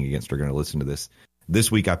I'm playing against are going to listen to this.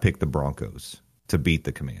 This week, I picked the Broncos to beat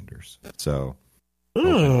the Commanders. So,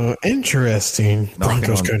 interesting.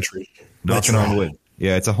 Broncos country. Knocking on wood.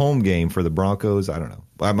 Yeah, it's a home game for the Broncos. I don't know.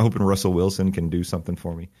 I'm hoping Russell Wilson can do something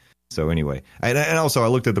for me. So anyway, and also I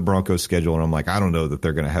looked at the Broncos schedule and I'm like, I don't know that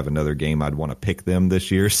they're going to have another game I'd want to pick them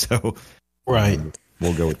this year. So right,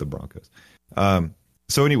 we'll go with the Broncos.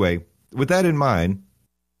 So anyway, with that in mind,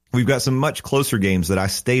 we've got some much closer games that I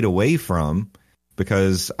stayed away from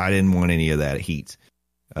because I didn't want any of that heat.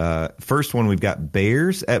 First one, we've got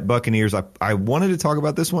Bears at Buccaneers. I wanted to talk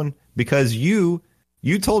about this one because you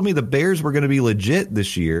told me the Bears were going to be legit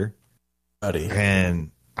this year, buddy, and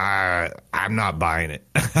I'm not buying it.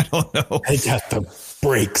 I don't know. I got the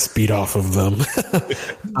brakes beat off of them.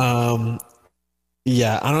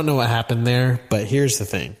 Yeah, I don't know what happened there, but here's the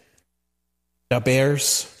thing. The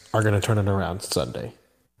Bears are going to turn it around Sunday.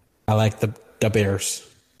 I like the Bears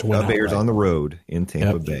to win. The Bears on the road in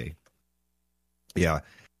Tampa Bay. Yeah.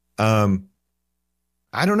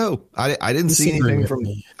 I don't know. I didn't see anything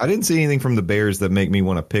from the Bears that make me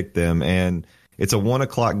want to pick them. And it's a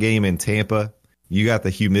 1:00 game in Tampa. You got the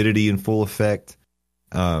humidity in full effect.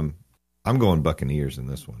 I'm going Buccaneers in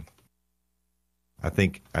this one. I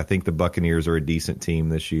think the Buccaneers are a decent team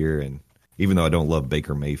this year, and even though I don't love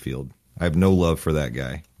Baker Mayfield, I have no love for that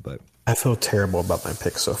guy. But I feel terrible about my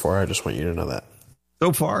pick so far. I just want you to know that.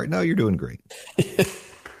 So far, no, you're doing great.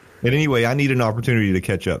 And anyway, I need an opportunity to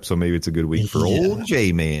catch up, so maybe it's a good week for old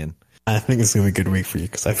J-Man. I think it's going to be a good week for you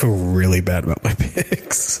because I feel really bad about my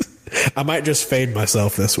picks. I might just fade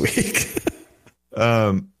myself this week.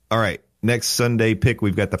 All right. Next Sunday pick,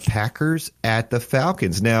 we've got the Packers at the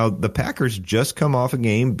Falcons. Now, the Packers just come off a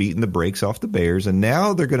game beating the brakes off the Bears, and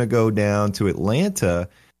now they're going to go down to Atlanta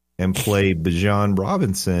and play Bijan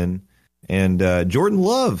Robinson and Jordan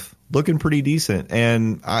Love looking pretty decent.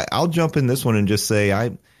 And I'll jump in this one and just say,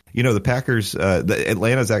 the Packers,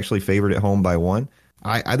 Atlanta's actually favored at home by 1.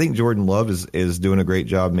 I think Jordan Love is doing a great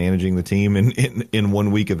job managing the team in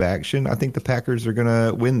 1 week of action. I think the Packers are going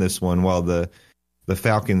to win this one while the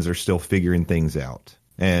Falcons are still figuring things out.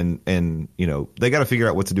 And they got to figure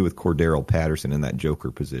out what to do with Cordero Patterson in that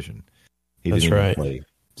joker position. That's right. Play,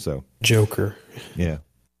 so Joker. Yeah.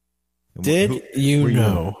 Did you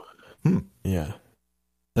know? Yeah.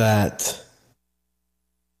 That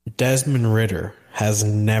Desmond Ridder has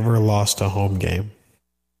never lost a home game.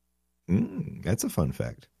 That's a fun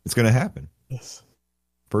fact. It's going to happen. Yes.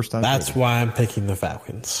 First time. That's why I'm picking the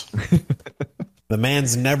Falcons. The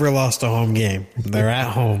man's never lost a home game. They're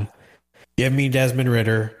at home. Give me Desmond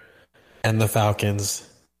Ridder and the Falcons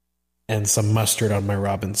and some mustard on my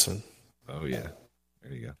Robinson. Oh, yeah.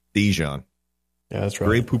 There you go. Dijon. Yeah, that's right.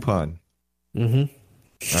 Grey Poupon.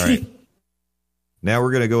 Mm-hmm. All right. Now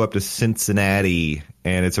we're going to go up to Cincinnati,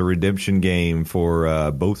 and it's a redemption game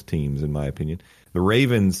for both teams, in my opinion. The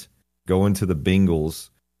Ravens going to the Bengals,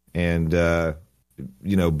 and,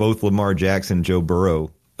 both Lamar Jackson and Joe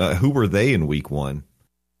Burrow. Who were they in week 1?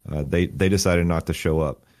 They decided not to show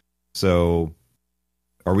up. So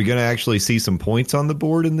are we going to actually see some points on the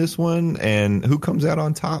board in this one? And who comes out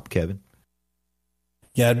on top, Kevin?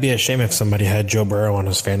 Yeah, it'd be a shame if somebody had Joe Burrow on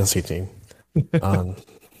his fantasy team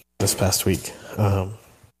this past week.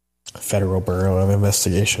 Federal Bureau of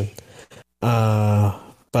Investigation.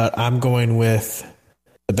 But I'm going with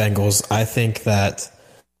the Bengals. I think that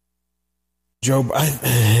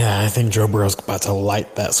I think Joe Burrow's about to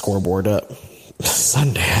light that scoreboard up.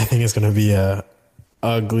 Sunday, I think it's going to be a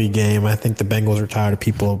ugly game. I think the Bengals are tired of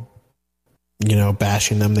people,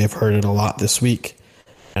 bashing them. They've heard it a lot this week,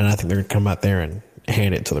 and I think they're going to come out there and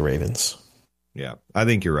hand it to the Ravens. Yeah, I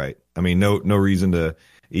think you're right. I mean, no reason to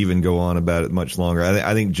even go on about it much longer.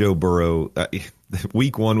 I think Joe Burrow,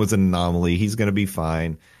 week 1 was an anomaly. He's going to be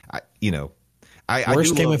fine.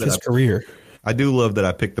 Worst game of his career. I do love that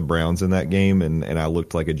I picked the Browns in that game, and I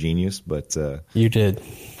looked like a genius. But you did,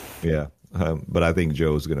 yeah. But I think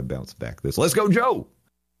Joe's going to bounce back this. Let's go, Joe.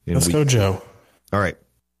 Let's go, Joe. All right.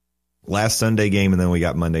 Last Sunday game, and then we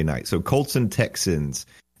got Monday night. So Colts and Texans.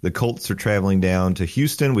 The Colts are traveling down to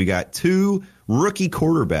Houston. We got 2 rookie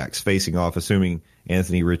quarterbacks facing off, assuming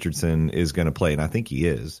Anthony Richardson is going to play, and I think he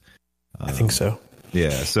is. I think so. Yeah.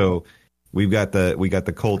 So we got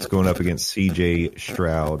the Colts going up against C.J.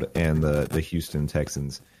 Stroud and the Houston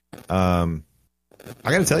Texans. I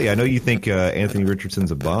got to tell you, I know you think Anthony Richardson's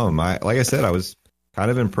a bum. Like I said, I was kind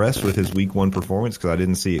of impressed with his week 1 performance because I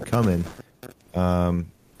didn't see it coming. And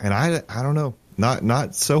I don't know,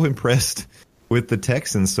 not so impressed with the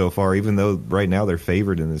Texans so far, even though right now they're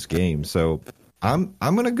favored in this game. So I'm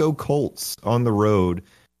going to go Colts on the road.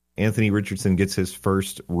 Anthony Richardson gets his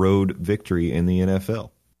first road victory in the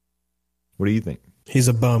NFL. What do you think? He's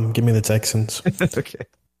a bum. Give me the Texans. Okay.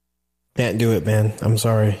 Can't do it, man. I'm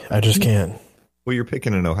sorry. I just can't. Well, you're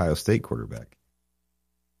picking an Ohio State quarterback.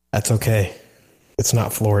 That's okay. It's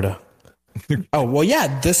not Florida. Oh, well,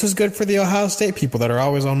 yeah, this is good for the Ohio State people that are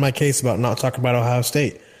always on my case about not talking about Ohio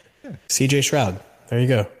State. Yeah. C.J. Stroud. There you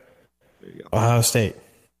go. Ohio State.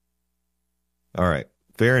 All right.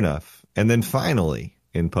 Fair enough. And then finally,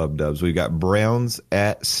 in Pub Dubs, we've got Browns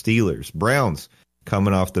at Steelers. Browns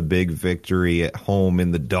coming off the big victory at home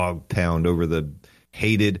in the dog pound over the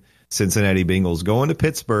hated Cincinnati Bengals, going to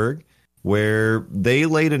Pittsburgh, where they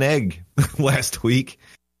laid an egg last week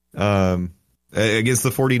against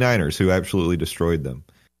the 49ers, who absolutely destroyed them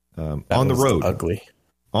on the road. Ugly.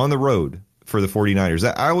 On the road for the 49ers.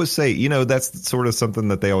 I always say, that's sort of something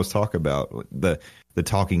that they always talk about. The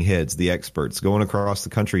talking heads, the experts. Going across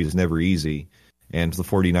the country is never easy, and the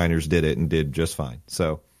 49ers did it and did just fine.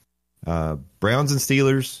 So Browns and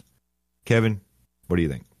Steelers. Kevin, what do you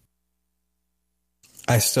think?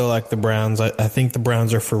 I still like the Browns. I think the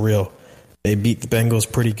Browns are for real. They beat the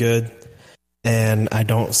Bengals pretty good, and I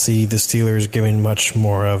don't see the Steelers giving much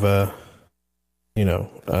more of a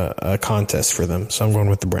contest for them. So I'm going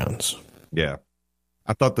with the Browns. Yeah.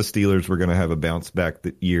 I thought the Steelers were going to have a bounce back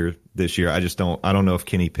this year. I don't know if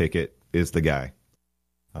Kenny Pickett is the guy.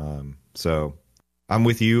 So I'm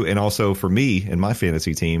with you. And also for me and my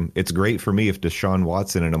fantasy team, it's great for me if Deshaun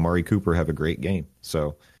Watson and Amari Cooper have a great game.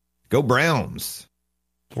 So go Browns.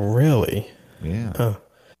 Really? Yeah.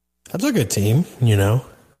 That's a good team, I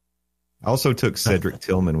also took Cedric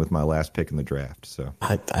Tillman with my last pick in the draft. So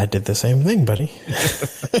I did the same thing, buddy.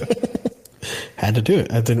 Had to do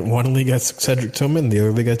it. I didn't want to league I took Cedric Tillman. The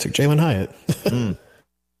other league I took Jalen Hyatt.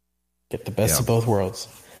 Get the best of both worlds.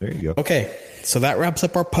 There you go. Okay, so that wraps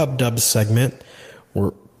up our Pub Dubs segment.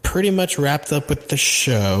 We're pretty much wrapped up with the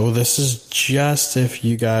show. This is just if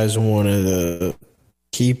you guys want to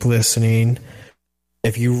keep listening.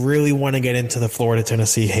 If you really want to get into the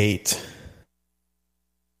Florida-Tennessee hate,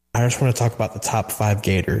 I just want to talk about the top 5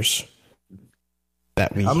 Gators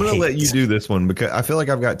that we hate. I'm going to let you do this one because I feel like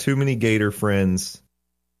I've got too many Gator friends.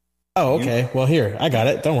 Oh, okay. Well, here, I got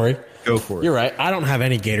it. Don't worry. Go for it. You're right. I don't have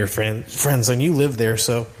any Gator friends, and you live there,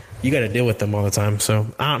 so you got to deal with them all the time. So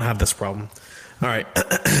I don't have this problem. All right.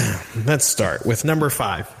 Let's start with number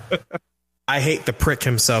 5. I hate the prick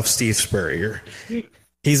himself, Steve Spurrier.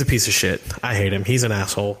 He's a piece of shit. I hate him. He's an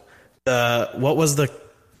asshole. What was the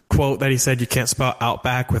quote that he said? You can't spell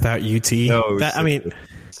Outback without UT. No,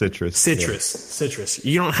 citrus. Citrus.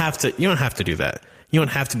 You don't have to do that. You don't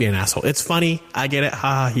have to be an asshole. It's funny. I get it. Ha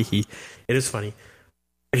ha he he. It is funny.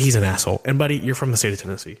 But he's an asshole. And buddy, you're from the state of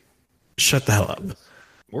Tennessee. Shut the hell up.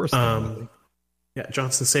 Morristown. Yeah,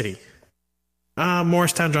 Johnson City.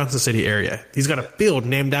 Morristown, Johnson City area. He's got a field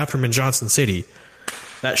named after him in Johnson City.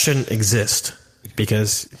 That shouldn't exist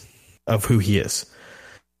because of who he is.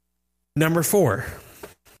 Number 4,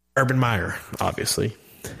 Urban Meyer, obviously.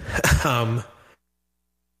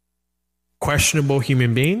 Quite questionable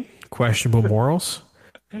human being, questionable morals,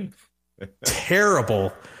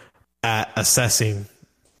 terrible at assessing,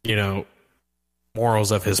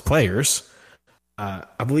 morals of his players.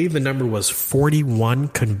 I believe the number was 41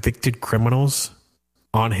 convicted criminals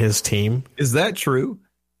on his team. Is that true?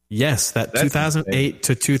 Yes, that 2008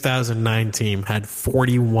 to 2009 team had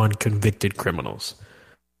 41 convicted criminals.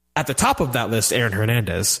 At the top of that list, Aaron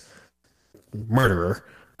Hernandez, murderer.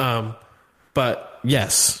 But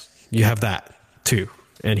yes, you have that too.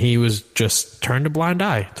 And he was just turned a blind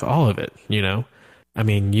eye to all of it, I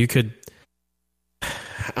mean, you could...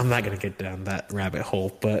 I'm not going to get down that rabbit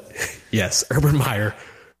hole, but yes, Urban Meyer,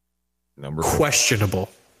 questionable.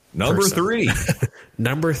 Number person. 3.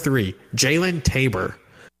 Number 3, Jalen Tabor.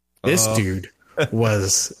 This dude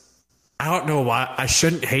was, I don't know why, I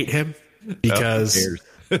shouldn't hate him because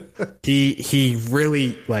he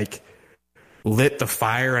really lit the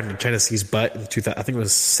fire under Tennessee's butt in 2000. I think it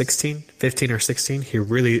was 15 or 16.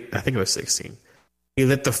 I think it was 16. He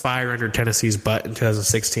lit the fire under Tennessee's butt in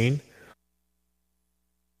 2016.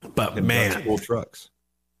 But man, Ducks pull trucks.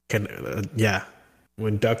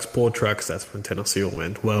 When Ducks pull trucks, that's when Tennessee will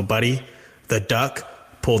win. Well, buddy, the Duck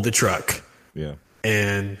pulled the truck. Yeah,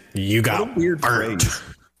 and you got weird burnt.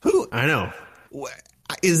 Who? I know.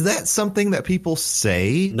 Is that something that people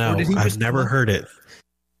say? No, I've never heard it.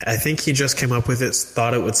 I think he just came up with it,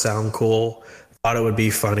 thought it would sound cool, thought it would be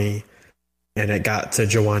funny, and it got to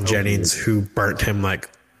Jawan Jennings, who burnt him like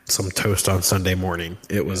some toast on Sunday morning.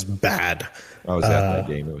 It was bad. I was at that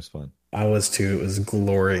game. It was fun. I was too. It was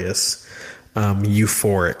glorious.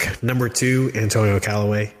 Euphoric. Number 2, Antonio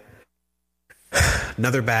Callaway.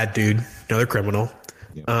 Another bad dude. Another criminal.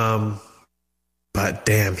 Yeah. But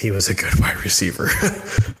damn, he was a good wide receiver.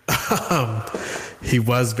 He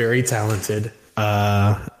was very talented.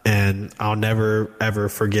 And I'll never, ever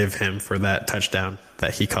forgive him for that touchdown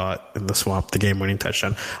that he caught in the swamp, the game-winning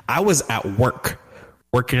touchdown. I was at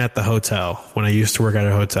working at the hotel when I used to work at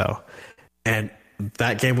a hotel. And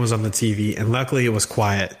that game was on the TV, and luckily it was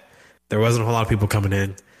quiet. There wasn't a whole lot of people coming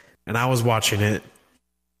in, and I was watching it.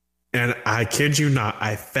 And I kid you not,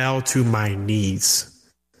 I fell to my knees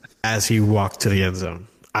as he walked to the end zone.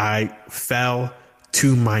 I fell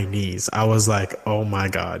to my knees. I was like, oh my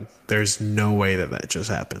God, there's no way that just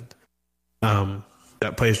happened.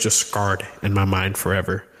 That play is just scarred in my mind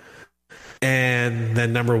forever. And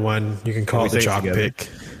then number 1, you can call it the chalk pick.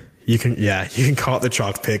 You can call it the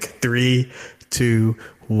chalk pick. 3, 2,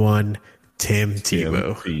 1, Tim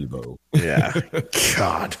Tebow. Yeah.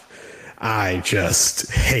 God. I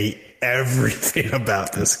just hate everything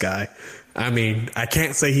about this guy. I mean, I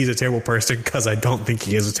can't say he's a terrible person because I don't think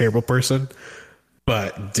he is a terrible person.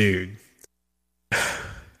 But dude,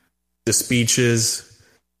 the speeches,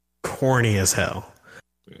 corny as hell.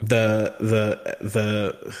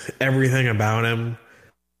 The everything about him.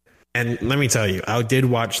 And let me tell you, I did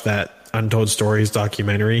watch that Untold Stories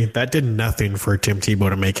documentary. That did nothing for Tim Tebow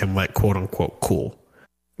to make him quote unquote cool.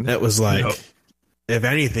 That was if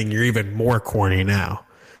anything, you're even more corny now.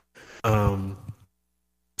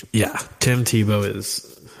 Yeah, Tim Tebow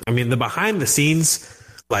is, the behind the scenes,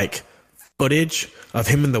 footage of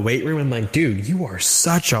him in the weight room. I'm like, dude, you are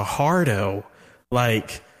such a hardo.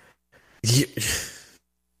 Don't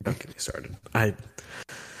get me started.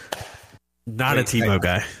 Not a Tebow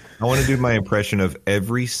guy. I want to do my impression of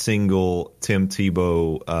every single Tim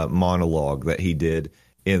Tebow monologue that he did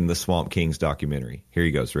in the Swamp Kings documentary. Here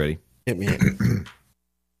he goes. Ready? Hit me.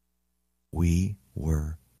 We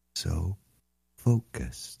were so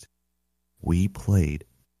focused. We played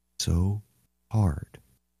so hard.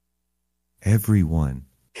 Everyone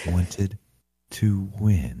wanted to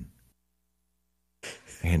win.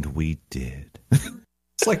 And we did.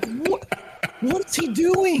 It's like, what's he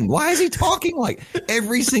doing? Why is he talking like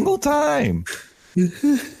every single time?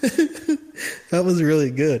 That was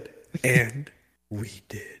really good. And we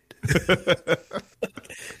did.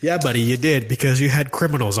 Yeah, buddy, you did, because you had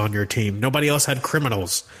criminals on your team. Nobody else had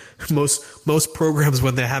criminals. Most programs,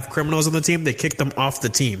 when they have criminals on the team, they kick them off the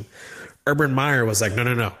team. Urban Meyer was like,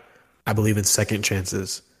 no. I believe in second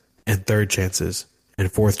chances and third chances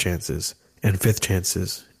and fourth chances and fifth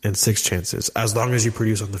chances and sixth chances, as long as you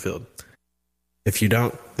produce on the field. If you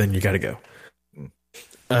don't, then you got to go.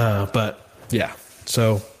 But yeah,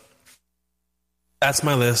 so that's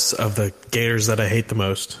my list of the Gators that I hate the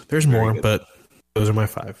most. There's more, but those are my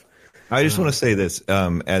 5. I just want to say this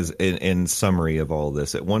as in summary of all of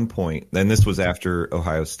this. At one point, and this was after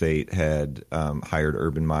Ohio State had hired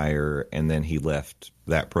Urban Meyer, and then he left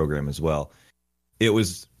that program as well. It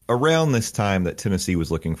was around this time that Tennessee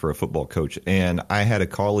was looking for a football coach, and I had a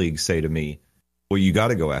colleague say to me, well, you got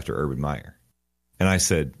to go after Urban Meyer. And I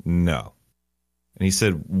said, no, And he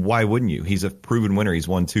said, why wouldn't you? He's a proven winner. He's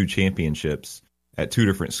won 2 championships at 2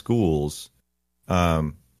 different schools.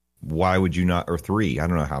 Why would you not, or 3? I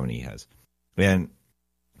don't know how many he has. And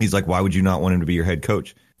he's like, why would you not want him to be your head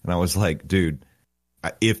coach? And I was like, dude,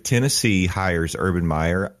 if Tennessee hires Urban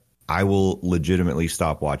Meyer, I will legitimately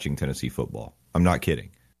stop watching Tennessee football. I'm not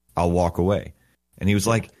kidding. I'll walk away. And he was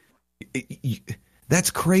like,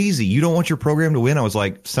 that's crazy. You don't want your program to win? I was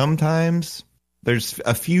like, sometimes there's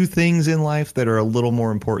a few things in life that are a little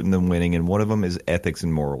more important than winning, and one of them is ethics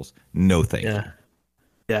and morals. No thank you.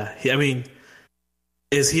 Yeah. I mean,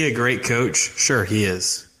 is he a great coach? Sure, he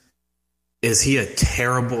is. Is he a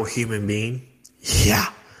terrible human being?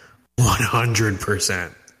 Yeah,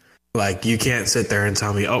 100%. Like, you can't sit there and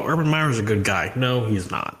tell me, oh, Urban Meyer's a good guy. No, he's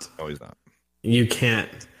not. No, he's not. You can't.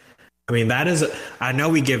 I mean, I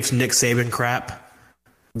know he gives Nick Saban crap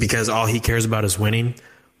because all he cares about is winning.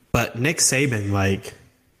 But Nick Saban, like,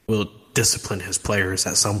 will discipline his players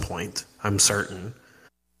at some point. I'm certain.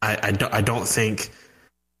 I don't think.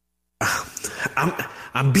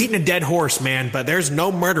 I'm beating a dead horse, man. But there's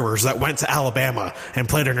no murderers that went to Alabama and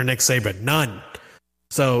played under Nick Saban. None.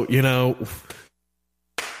 So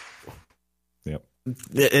Yep.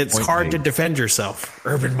 It's hard to defend yourself,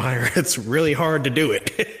 Urban Meyer. It's really hard to do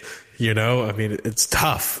it. I mean, it's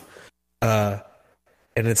tough. And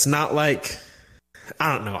it's not like.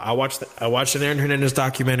 I don't know. I watched an Aaron Hernandez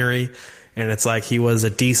documentary, and it's like he was a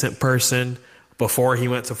decent person before he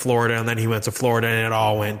went to Florida, and then he went to Florida, and it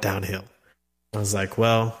all went downhill. I was like,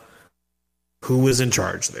 well, who was in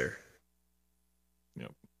charge there?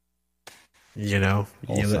 Yep.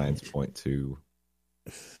 All signs point to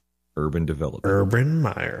urban development. Urban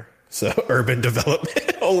Meyer. So urban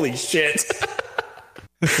development. Holy shit.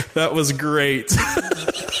 That was great.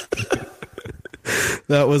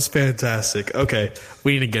 That was fantastic. Okay,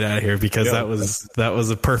 we need to get out of here because that was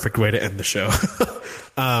a perfect way to end the show.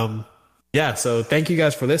 So thank you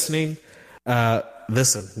guys for listening.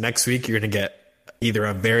 Listen, next week you're going to get either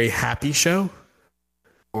a very happy show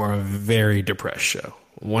or a very depressed show.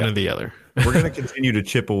 One or the other. We're going to continue to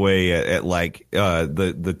chip away at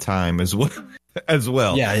the time as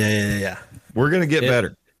well. Yeah. We're going to get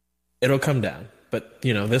better. It'll come down. But,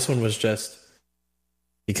 this one was just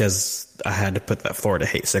because I had to put that Florida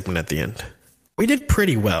hate segment at the end. We did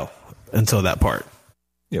pretty well until that part.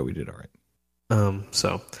 Yeah, we did all right. All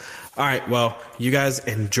right. Well, you guys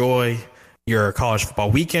enjoy your college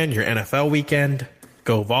football weekend, your NFL weekend.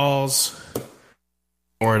 Go Vols.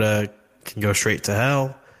 Florida can go straight to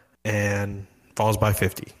hell. And Vols by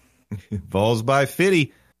 50. Vols by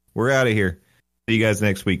 50. We're out of here. See you guys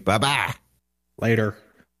next week. Bye-bye. Later.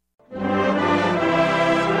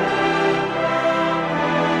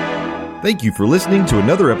 Thank you for listening to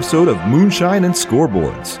another episode of Moonshine and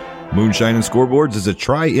Scoreboards. Moonshine and Scoreboards is a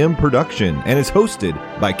Tri-M production and is hosted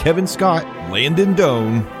by Kevin Scott, Landon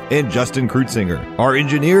Doan, and Justin Krutzinger. Our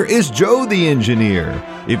engineer is Joe the Engineer.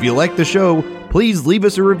 If you like the show, please leave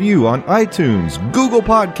us a review on iTunes, Google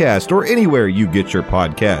Podcast, or anywhere you get your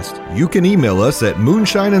podcast. You can email us at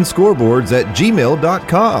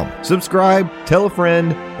moonshineandscoreboards@gmail.com. Subscribe, tell a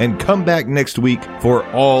friend, and come back next week for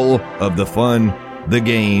all of the fun, the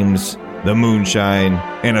games, the moonshine,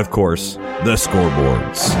 and of course, the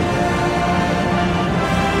scoreboards.